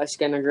after a while she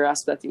kind of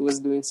grasped that he was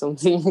doing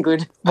something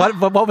good.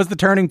 What was the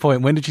turning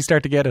point? When did she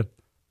start to get it?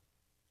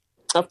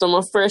 After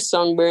my first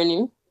song,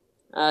 Burning.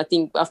 I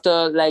think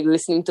after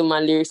listening to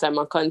my lyrics and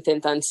my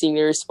content and seeing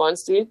the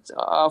response to it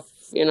of,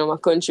 my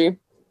country,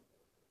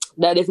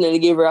 that definitely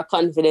gave her a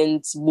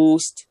confidence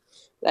boost.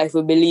 Like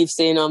we believe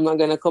saying, I'm not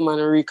going to come and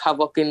wreak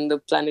havoc in the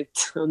planet.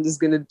 I'm just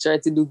going to try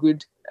to do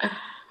good.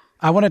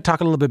 I want to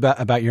talk a little bit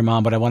about your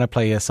mom, but I want to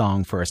play a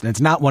song first. And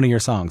it's not one of your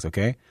songs,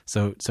 okay?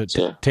 So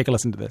sure. Take a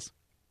listen to this.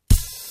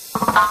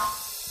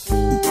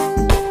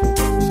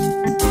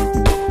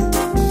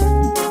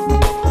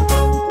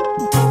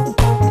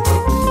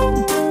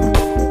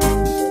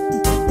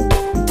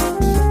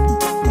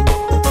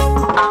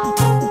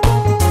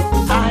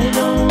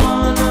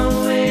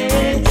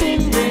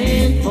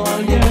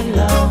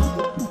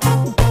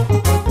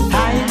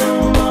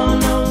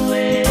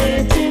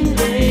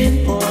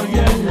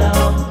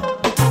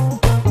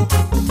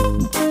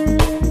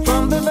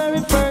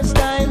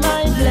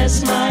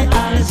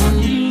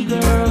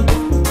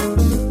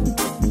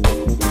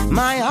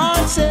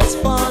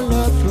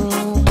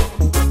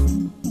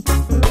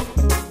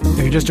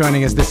 Just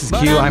joining us, this is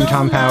Q. I'm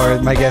Tom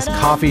Power. My guest,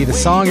 Koffee. The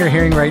song you're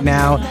hearing right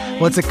now,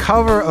 well, it's a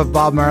cover of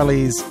Bob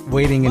Marley's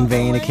Waiting in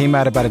Vain. It came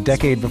out about a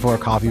decade before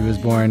Koffee was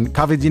born.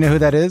 Koffee, do you know who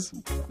that is?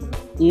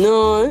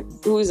 No.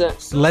 Who is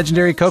that?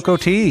 Legendary Coco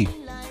T.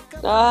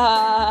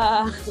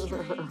 Ah.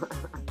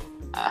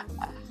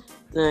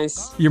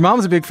 Nice. Your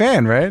mom's a big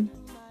fan, right?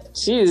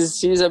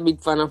 She's a big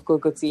fan of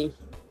Coco T.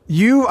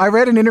 I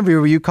read an interview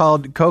where you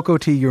called Coco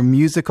T your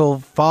musical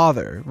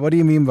father. What do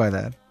you mean by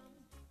that?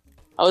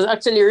 I was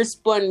actually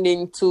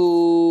responding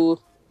to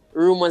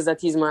rumors that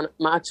he's my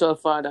actual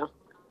father.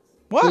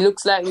 What? He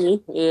looks like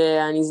me,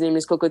 yeah, and his name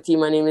is Coco T,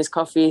 my name is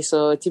Koffee,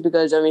 so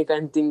typical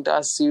Jamaican thing to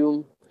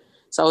assume.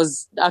 So I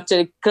was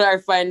actually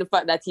clarifying the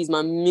fact that he's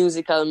my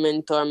musical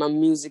mentor, my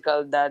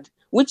musical dad,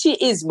 which he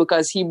is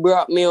because he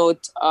brought me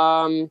out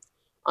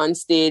on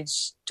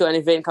stage to an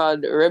event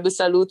called Rebel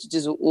Salute, which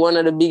is one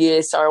of the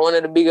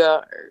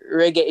bigger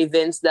reggae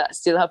events that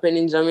still happen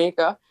in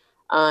Jamaica.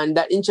 And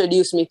that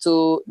introduced me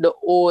to the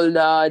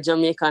older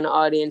Jamaican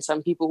audience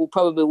and people who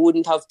probably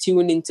wouldn't have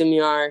tuned into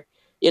me or,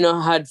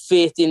 had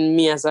faith in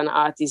me as an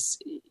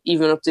artist,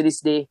 even up to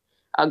this day.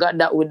 I got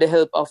that with the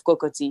help of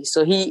Coco T.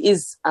 So he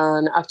is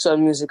an actual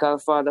musical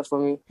father for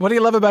me. What do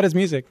you love about his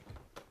music?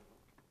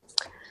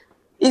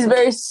 He's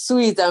very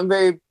sweet and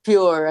very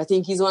pure. I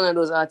think he's one of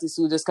those artists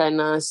who just kind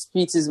of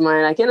speaks his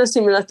mind. Like, kind of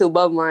similar to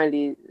Bob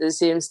Marley, the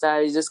same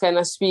style. He just kind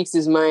of speaks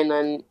his mind,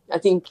 and I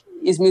think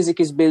his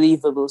music is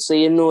believable. So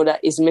you know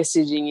that his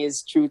messaging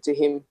is true to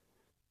him.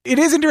 It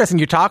is interesting.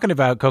 You're talking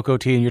about Coco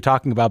T and you're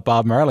talking about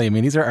Bob Marley.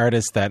 These are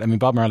artists that,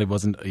 Bob Marley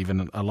wasn't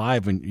even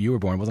alive when you were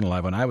born, wasn't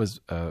alive when I was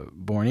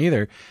born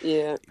either.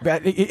 Yeah.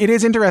 But it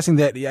is interesting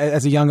that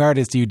as a young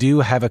artist, you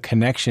do have a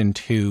connection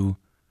to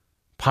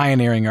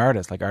pioneering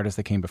artists, like artists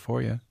that came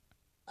before you.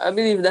 I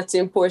believe that's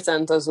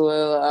important as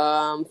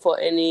well for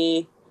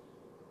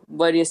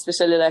anybody,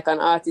 especially like an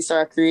artist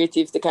or a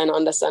creative, to kind of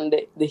understand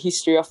the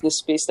history of the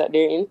space that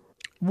they're in.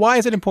 Why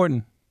is it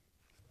important?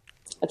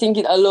 I think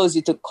it allows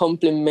you to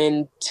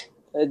complement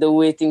the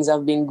way things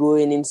have been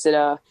going. Instead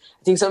of,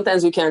 I think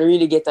sometimes we can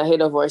really get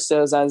ahead of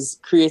ourselves as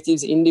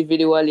creatives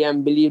individually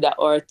and believe that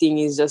our thing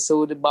is just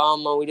so the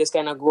bomb and we just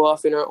kind of go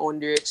off in our own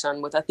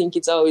direction. But I think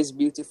it's always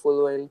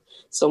beautiful when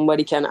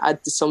somebody can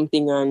add to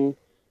something and,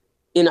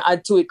 you know,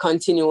 add to it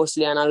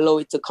continuously and allow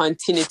it to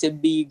continue to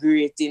be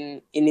great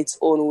in its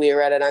own way,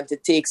 rather than to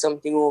take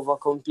something over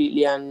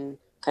completely and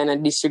kind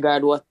of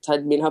disregard what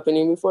had been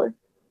happening before.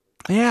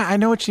 Yeah, I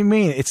know what you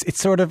mean.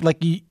 It's sort of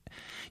like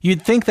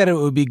you'd think that it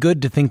would be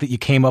good to think that you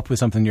came up with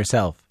something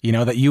yourself, you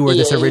know, that you were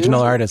this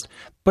original artist.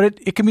 But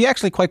it can be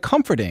actually quite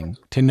comforting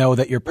to know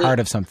that you're part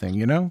of something,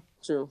 you know?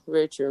 True,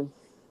 very true.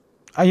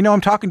 You know,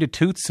 I'm talking to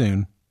Toots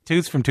soon.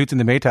 Toots from Toots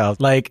and the Maytals.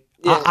 Like,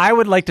 I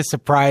would like to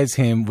surprise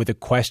him with a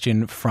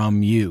question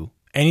from you.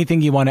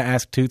 Anything you want to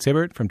ask Toots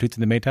Hibbert from Toots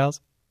and the Maytals?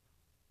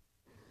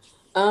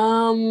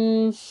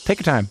 Take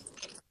your time.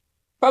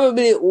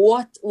 Probably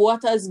what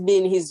has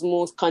been his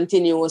most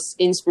continuous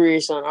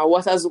inspiration, or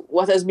what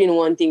has been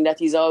one thing that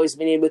he's always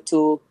been able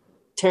to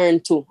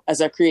turn to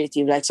as a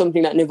creative, like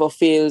something that never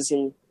fails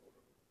him.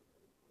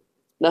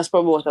 That's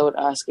probably what I would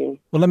ask him.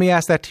 Well, let me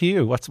ask that to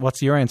you.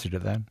 What's your answer to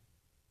that?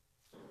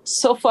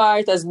 So far,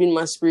 it has been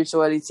my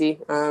spirituality,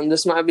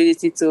 just my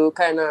ability to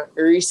kind of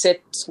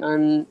reset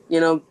and,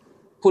 you know,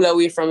 pull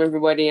away from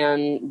everybody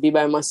and be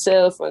by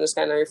myself and just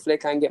kind of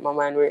reflect and get my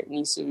mind where it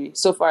needs to be.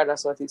 So far,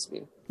 that's what it's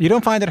been. You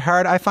don't find it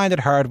hard? I find it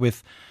hard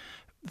with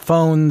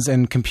phones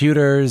and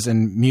computers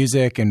and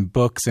music and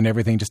books and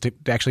everything, just to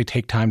actually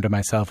take time to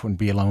myself and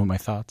be alone with my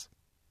thoughts.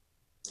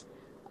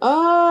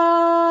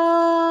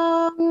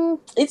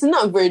 It's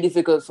not very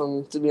difficult for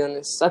me, to be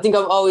honest. I think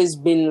I've always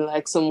been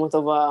like somewhat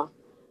of a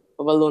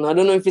loner. I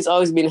don't know if it's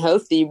always been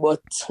healthy,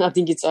 but I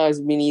think it's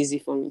always been easy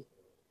for me.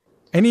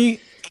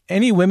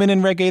 Any women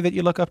in reggae that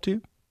you look up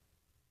to?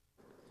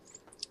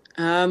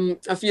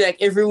 I feel like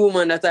every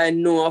woman that I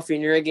know of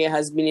in reggae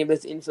has been able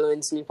to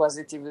influence me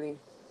positively.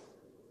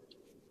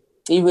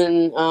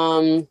 Even,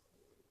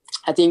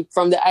 I think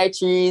from the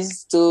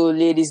I3s to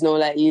ladies now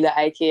like Lila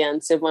Ike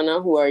and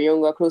Savannah, who are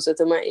younger, closer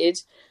to my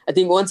age. I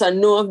think once I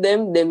know of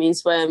them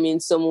inspire me in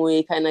some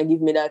way, kind of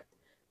give me that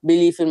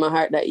belief in my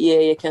heart that, yeah,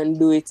 you can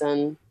do it.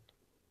 And,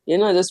 you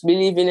know, just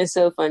believe in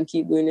yourself and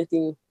keep doing the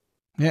thing.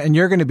 Yeah, and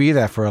you're going to be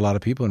that for a lot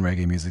of people in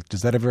reggae music.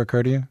 Does that ever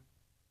occur to you?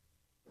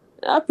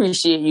 I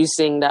appreciate you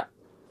saying that.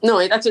 No,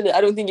 I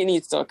don't think it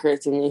needs to occur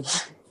to me.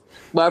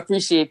 But I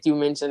appreciate you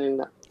mentioning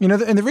that. You know,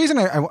 and the reason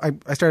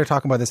I started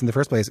talking about this in the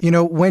first place, you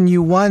know, when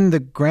you won the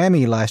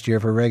Grammy last year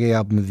for Reggae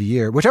Album of the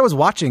Year, which I was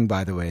watching,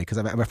 by the way, because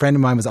a friend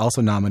of mine was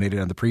also nominated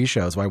on the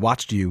pre-show, so I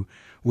watched you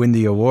win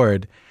the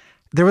award.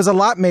 There was a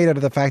lot made out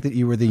of the fact that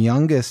you were the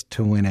youngest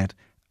to win it.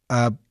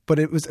 But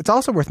it's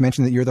also worth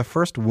mentioning that you're the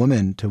first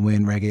woman to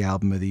win Reggae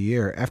Album of the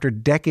Year after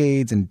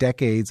decades and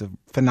decades of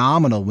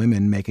phenomenal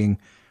women making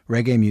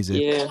reggae music.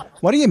 Yeah.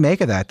 What do you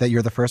make of that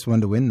you're the first one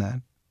to win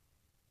that?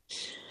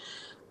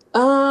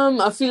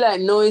 I feel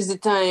like now is the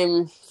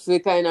time for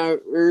kind of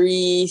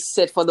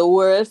reset for the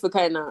world, for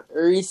kind of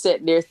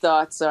reset their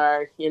thoughts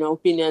or, you know,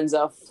 opinions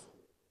of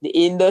the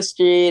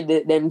industry,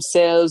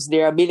 themselves,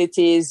 their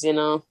abilities, you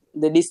know,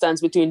 the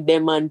distance between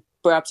them and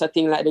perhaps a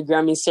thing like the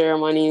Grammy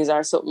ceremonies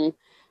or something.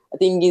 I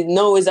think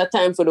now is a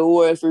time for the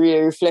world to really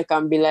reflect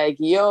and be like,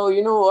 yo,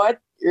 you know what?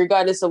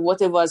 Regardless of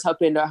whatever has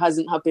happened or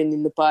hasn't happened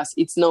in the past,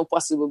 it's now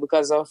possible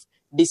because of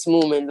this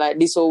moment. Like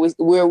this,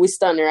 where we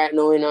stand right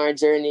now in our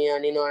journey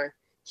and in our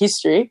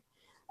history.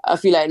 I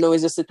feel like now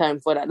is just the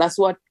time for that. That's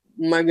what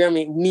my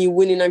Grammy, me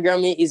winning a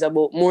Grammy is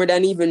about. More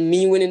than even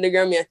me winning the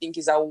Grammy, I think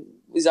is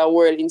a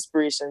world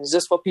inspiration. It's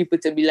just for people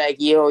to be like,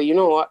 yo, you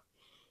know what?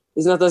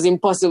 It's not as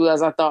impossible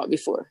as I thought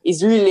before.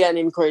 It's really an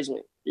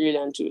encouragement, really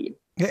and truly.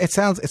 It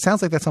sounds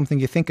like that's something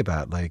you think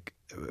about, like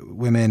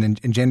women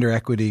and gender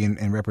equity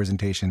and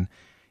representation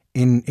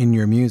in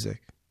your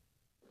music.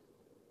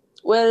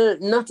 Well,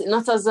 not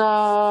as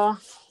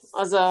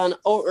an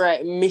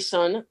outright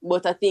mission,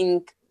 but I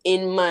think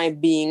in my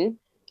being,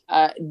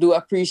 I do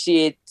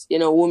appreciate, you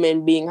know,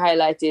 women being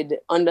highlighted,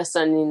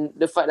 understanding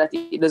the fact that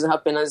it doesn't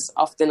happen as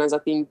often as I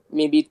think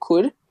maybe it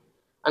could.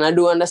 And I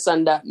do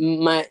understand that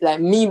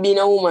me being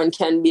a woman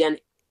can be an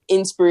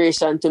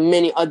inspiration to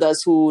many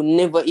others who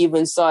never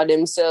even saw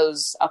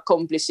themselves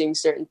accomplishing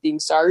certain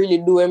things. So I really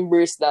do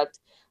embrace that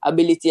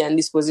ability and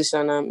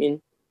disposition I'm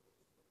in.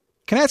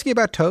 Can I ask you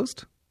about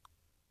Toast?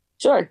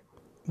 Sure.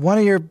 One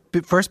of your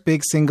first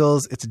big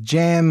singles, it's a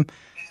jam.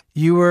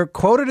 You were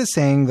quoted as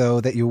saying,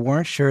 though, that you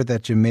weren't sure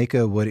that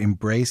Jamaica would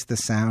embrace the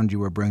sound you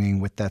were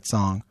bringing with that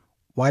song.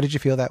 Why did you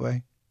feel that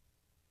way?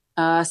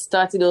 I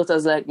started out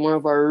as like more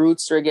of a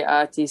roots reggae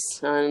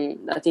artist,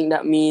 and I think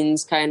that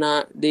means kind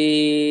of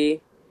the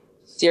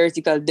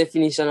theoretical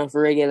definition of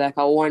reggae, like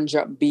a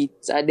one-drop beat.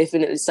 I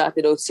definitely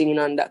started out singing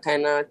on that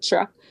kind of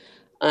track,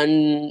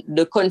 and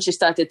the country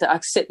started to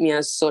accept me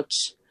as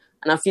such.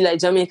 And I feel like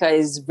Jamaica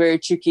is very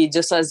tricky,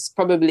 just as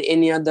probably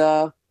any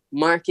other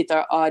market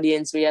or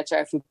audience where I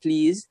try to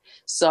please.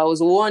 So I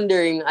was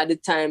wondering at the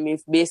time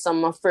if, based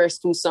on my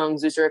first two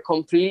songs, which were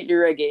completely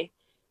reggae,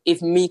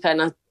 if me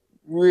kind of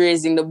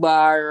raising the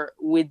bar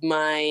with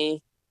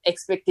my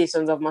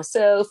expectations of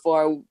myself,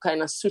 or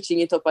kind of switching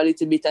it up a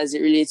little bit as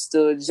it relates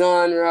to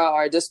genre,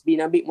 or just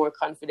being a bit more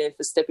confident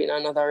for stepping in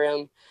another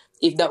realm,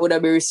 if that would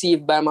have been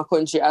received by my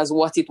country as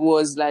what it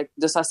was, like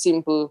just a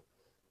simple,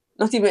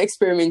 not even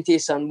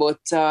experimentation, but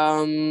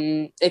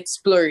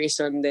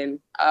exploration then,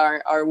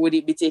 or would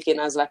it be taken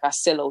as like a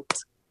sellout?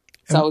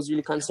 So I was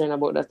really concerned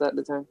about that at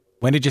the time.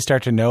 When did you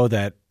start to know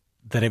that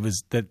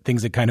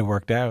things had kind of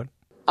worked out?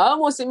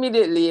 Almost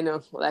immediately, you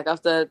know, like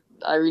after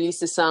I released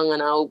the song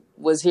and I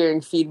was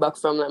hearing feedback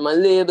from like my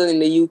label in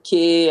the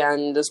UK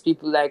and there's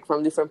people like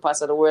from different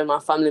parts of the world, my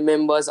family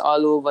members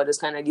all over,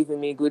 just kind of giving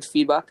me good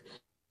feedback.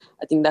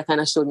 I think that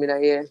kind of showed me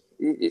that, yeah,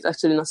 it's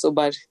actually not so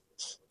bad.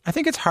 I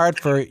think it's hard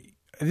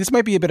this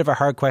might be a bit of a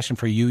hard question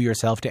for you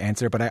yourself to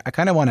answer, but I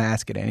kind of want to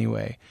ask it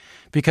anyway.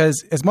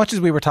 Because as much as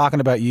we were talking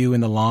about you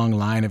in the long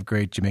line of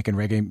great Jamaican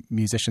reggae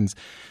musicians,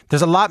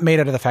 there's a lot made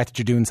out of the fact that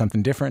you're doing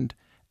something different.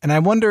 And I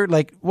wonder,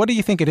 like, what do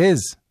you think it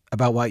is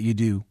about what you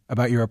do,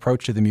 about your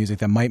approach to the music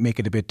that might make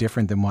it a bit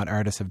different than what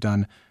artists have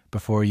done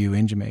before you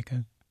in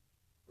Jamaica?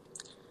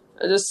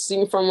 I just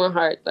sing from my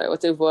heart. Like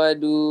whatever I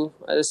do,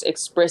 I just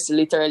express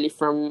literally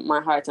from my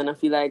heart, and I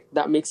feel like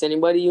that makes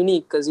anybody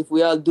unique. Because if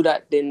we all do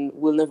that, then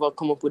we'll never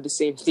come up with the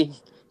same thing.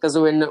 Because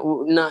you're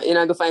not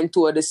going to find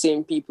two of the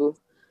same people.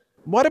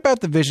 What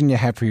about the vision you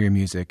have for your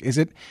music? Is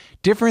it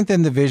different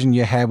than the vision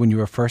you had when you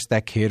were first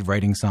that kid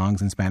writing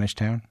songs in Spanish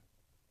Town?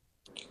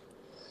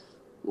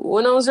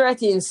 When I was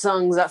writing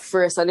songs at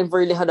first, I never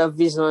really had a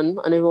vision.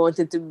 I never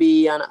wanted to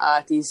be an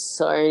artist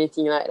or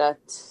anything like that.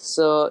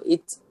 So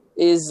it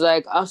is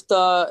like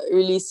after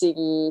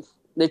releasing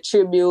the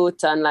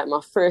tribute and like my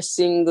first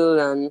single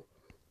and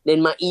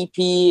then my EP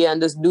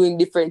and just doing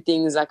different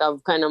things, like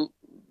I've kind of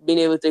been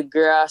able to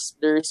grasp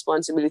the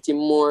responsibility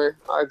more,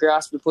 or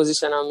grasp the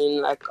position I'm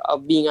in, like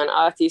of being an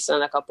artist and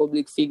like a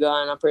public figure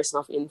and a person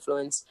of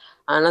influence.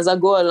 And as I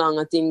go along,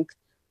 I think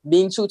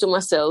being true to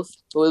myself,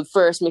 well,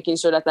 first making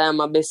sure that I am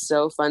my best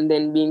self, and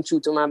then being true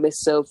to my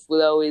best self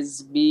will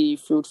always be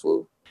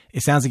fruitful.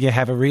 It sounds like you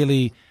have a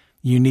really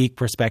unique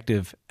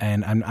perspective,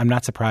 and I'm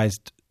not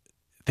surprised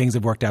things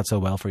have worked out so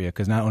well for you,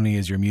 because not only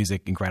is your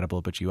music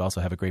incredible, but you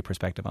also have a great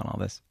perspective on all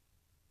this.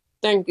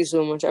 Thank you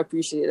so much. I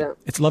appreciate that.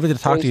 It's lovely to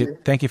talk to you.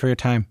 Thank you for your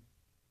time.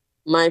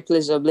 My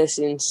pleasure.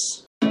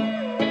 Blessings.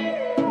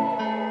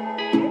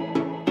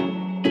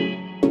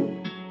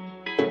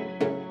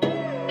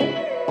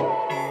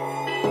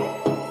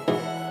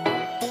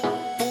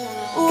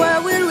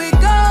 Where will we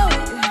go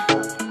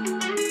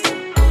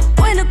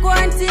when the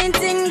quarantine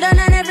thing done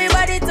and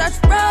everybody touch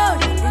road?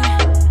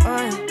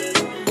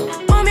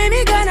 Oh,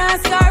 maybe gonna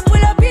start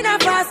pull up in a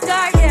fast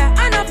car,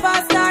 yeah. And a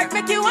fast start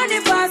make you want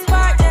the fast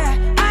part,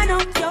 yeah. I know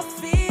you're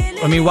feeling.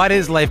 I mean, what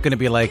is life going to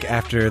be like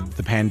after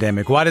the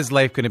pandemic? What is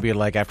life going to be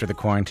like after the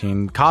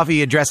quarantine?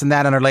 Koffee addressing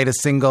that on her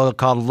latest single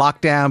called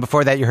Lockdown.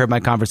 Before that, you heard my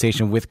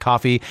conversation with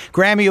Koffee,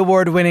 Grammy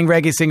Award-winning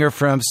reggae singer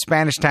from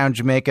Spanish Town,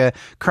 Jamaica,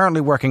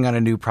 currently working on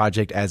a new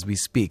project as we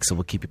speak. So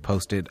we'll keep you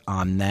posted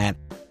on that.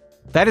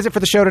 That is it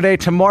for the show today.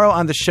 Tomorrow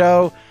on the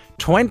show,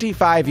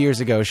 25 years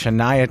ago,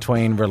 Shania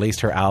Twain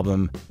released her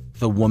album,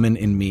 The Woman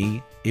in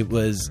Me. It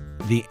was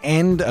the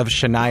end of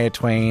Shania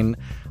Twain,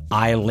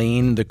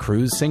 Eileen, the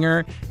cruise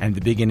singer, and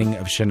the beginning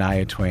of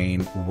Shania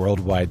Twain,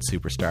 worldwide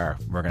superstar.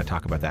 We're going to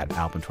talk about that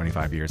album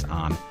 25 years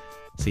on.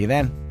 See you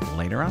then,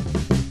 later on.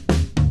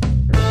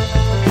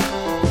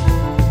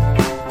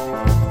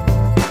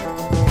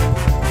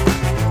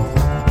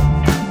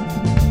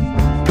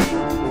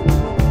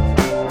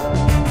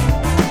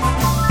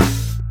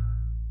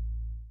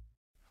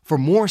 For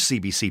more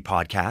CBC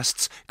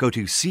podcasts, go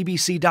to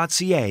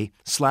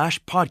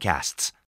cbc.ca/podcasts.